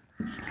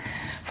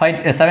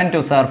 7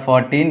 2s are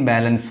 14,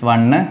 balance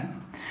 1.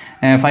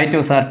 5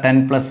 2s are 10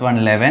 plus 1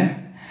 11,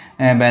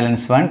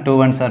 balance 1. 2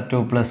 1s are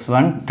 2 plus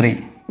 1 3.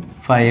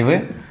 5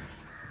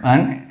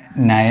 1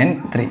 9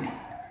 3.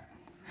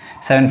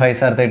 7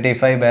 5s are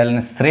 35,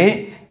 balance 3.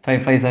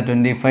 5 5s are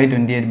 25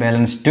 28,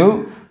 balance 2.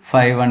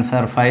 5 1s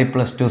are 5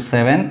 plus 2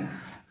 7.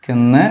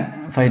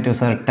 5 2s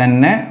are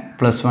 10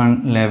 plus 1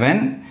 11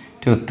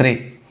 2 3.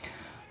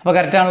 അപ്പോൾ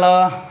correct ആണല്ലോ?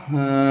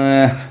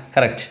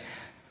 Correct.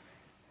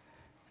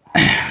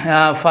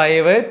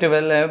 5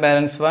 12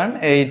 balance 1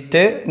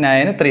 8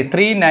 9 3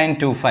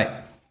 3925.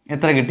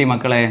 എത്ര കിട്ടി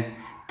മക്കളെ?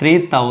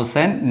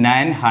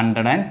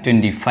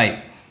 3925.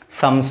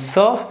 സംസ്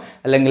of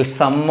അല്ലെങ്കിൽ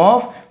some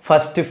of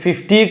first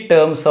 50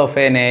 terms of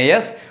N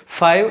AS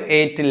 5,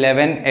 8,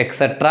 11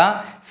 etc.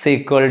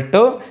 Equal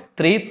to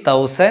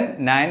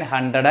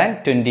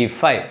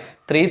 3925.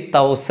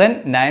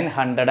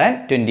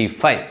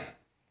 3925.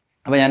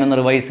 അപ്പോൾ ഞാനൊന്ന്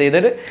revise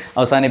ചെയ്തിട്ട്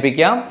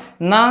അവസാനിപ്പിക്കാം.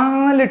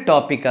 4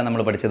 ടോപ്പിക്കാണ്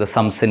നമ്മൾ പഠിച്ചത്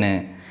സംസിന്.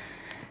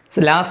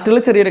 ലാസ്റ്റിൽ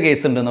ചെറിയൊരു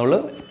കേസ് ഉണ്ടെന്നുള്ളൂ.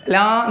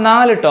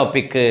 4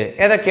 ടോപ്പിക്ക്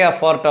ഏതൊക്കെയാണ്?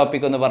 4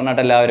 ടോപ്പിക് എന്ന്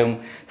പറഞ്ഞിട്ട് എല്ലാവരും.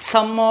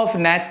 Some of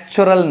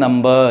natural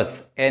numbers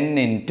n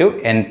into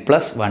n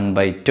plus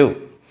 1/2.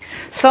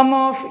 Some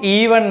of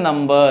even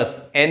numbers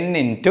n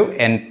into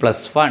n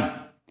plus 1.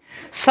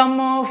 Some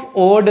of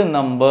odd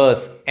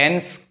numbers n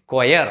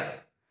square.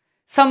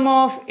 Sum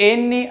of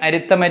any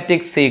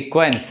arithmetic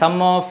sequence. Sum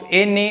of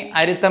any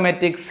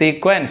arithmetic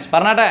sequence.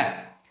 പറഞ്ഞാട്ടെ.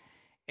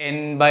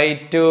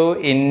 n/2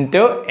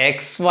 into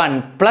x1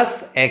 plus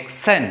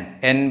xn.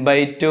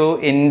 n/2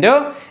 into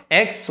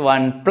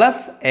x1 plus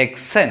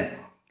xn.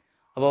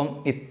 അപ്പം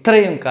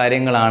ഇത്രയും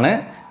കാര്യങ്ങളാണ്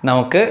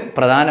നമുക്ക്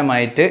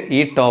പ്രധാനമായിട്ട് ഈ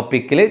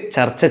ടോപ്പിക്കിൽ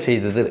ചർച്ച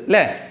ചെയ്തത്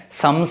അല്ലേ.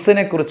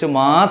 സംസിനെ കുറിച്ച്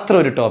മാത്രം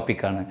ഒരു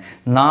ടോപ്പിക്കാണ്.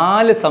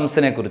 4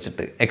 സംസിനെ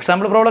കുറിച്ചിട്ട്.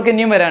 എക്സാമ്പിൾ പ്രോബ്ലമൊക്കെ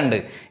ഇനിയും വരാനുണ്ട്.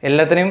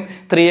 എല്ലാത്തിനും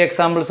 3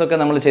 എക്സാമ്പിൾസൊക്കെ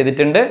നമ്മൾ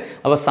ചെയ്തിട്ടുണ്ട്.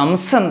 അപ്പോൾ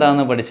സംസ്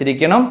എന്താണെന്ന്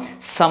പഠിച്ചിരിക്കണം.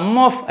 സം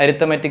ഓഫ്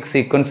അരിത്തമെറ്റിക്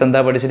സീക്വൻസ് എന്താ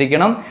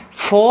പഠിച്ചിരിക്കണം.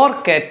 4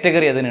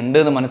 കാറ്റഗറി അതിനുണ്ട്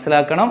എന്ന്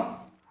മനസ്സിലാക്കണം.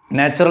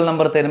 നാച്ചുറൽ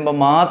നമ്പർ തരുമ്പോൾ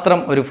മാത്രം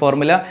ഒരു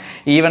ഫോർമുല,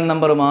 ഈവൻ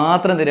നമ്പർ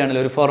മാത്രം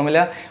തരികയാണെങ്കിൽ ഒരു ഫോർമുല,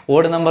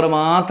 ഓഡ് നമ്പർ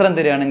മാത്രം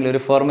തരികയാണെങ്കിൽ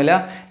ഒരു ഫോർമുല,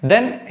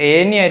 ദെൻ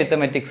എനി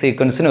അരിത്തമെറ്റിക്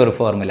സീക്വൻസിന് ഒരു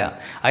ഫോർമുല.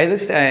 അതായത്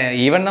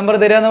ഈവൻ നമ്പർ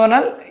തരിക എന്ന്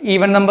പറഞ്ഞാൽ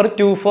ഈവൻ നമ്പർ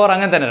 2 4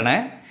 അങ്ങനെ തന്നെ ഇടണേ.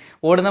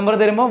 ഓഡ് നമ്പർ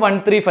തരുമ്പോൾ 1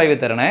 3 5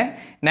 തരണേ,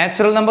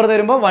 നാച്ചുറൽ നമ്പർ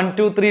തരുമ്പോൾ 1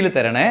 2 3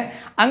 തരണേ.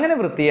 അങ്ങനെ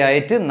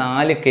വൃത്തിയായിട്ട്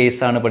 4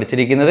 കേസാണ്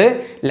പഠിച്ചിരിക്കുന്നത്.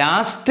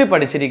 Last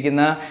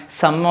പഠിച്ചിരിക്കുന്ന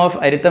some of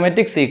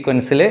arithmetic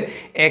സീക്വൻസിൽ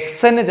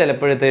X N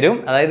ചിലപ്പോൾ തരും,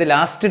 അതായത്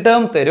ലാസ്റ്റ്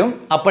ടേം തരും,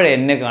 അപ്പോൾ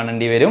എൻ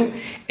കാണേണ്ടി വരും,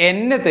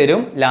 എൻ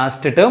തരും,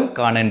 ലാസ്റ്റ് ടേം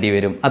കാണേണ്ടി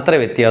വരും. അത്ര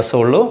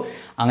വ്യത്യാസമുള്ളൂ.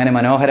 അങ്ങനെ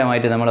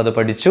മനോഹരമായിട്ട് നമ്മളത്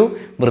പഠിച്ചു,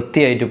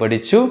 വൃത്തിയായിട്ട്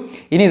പഠിച്ചു.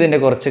 ഇനി ഇതിൻ്റെ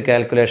കുറച്ച്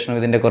കാൽക്കുലേഷനും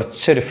ഇതിൻ്റെ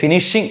കുറച്ചൊരു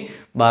ഫിനിഷിംഗ്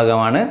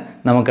ഭാഗമാണ്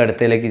നമുക്ക്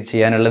അടുത്തയിലേക്ക്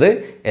ചെയ്യാനുള്ളത്.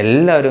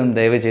 എല്ലാവരും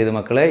ദയവ് ചെയ്ത്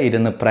മക്കളെ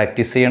ഇരുന്ന്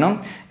പ്രാക്ടീസ് ചെയ്യണം,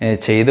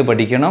 ചെയ്ത്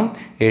പഠിക്കണം,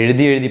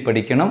 എഴുതി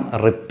പഠിക്കണം,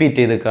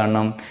 റിപ്പീറ്റ് ചെയ്ത്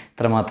കാണണം.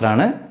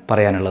 ഇത്രമാത്രമാണ്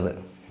പറയാനുള്ളത്.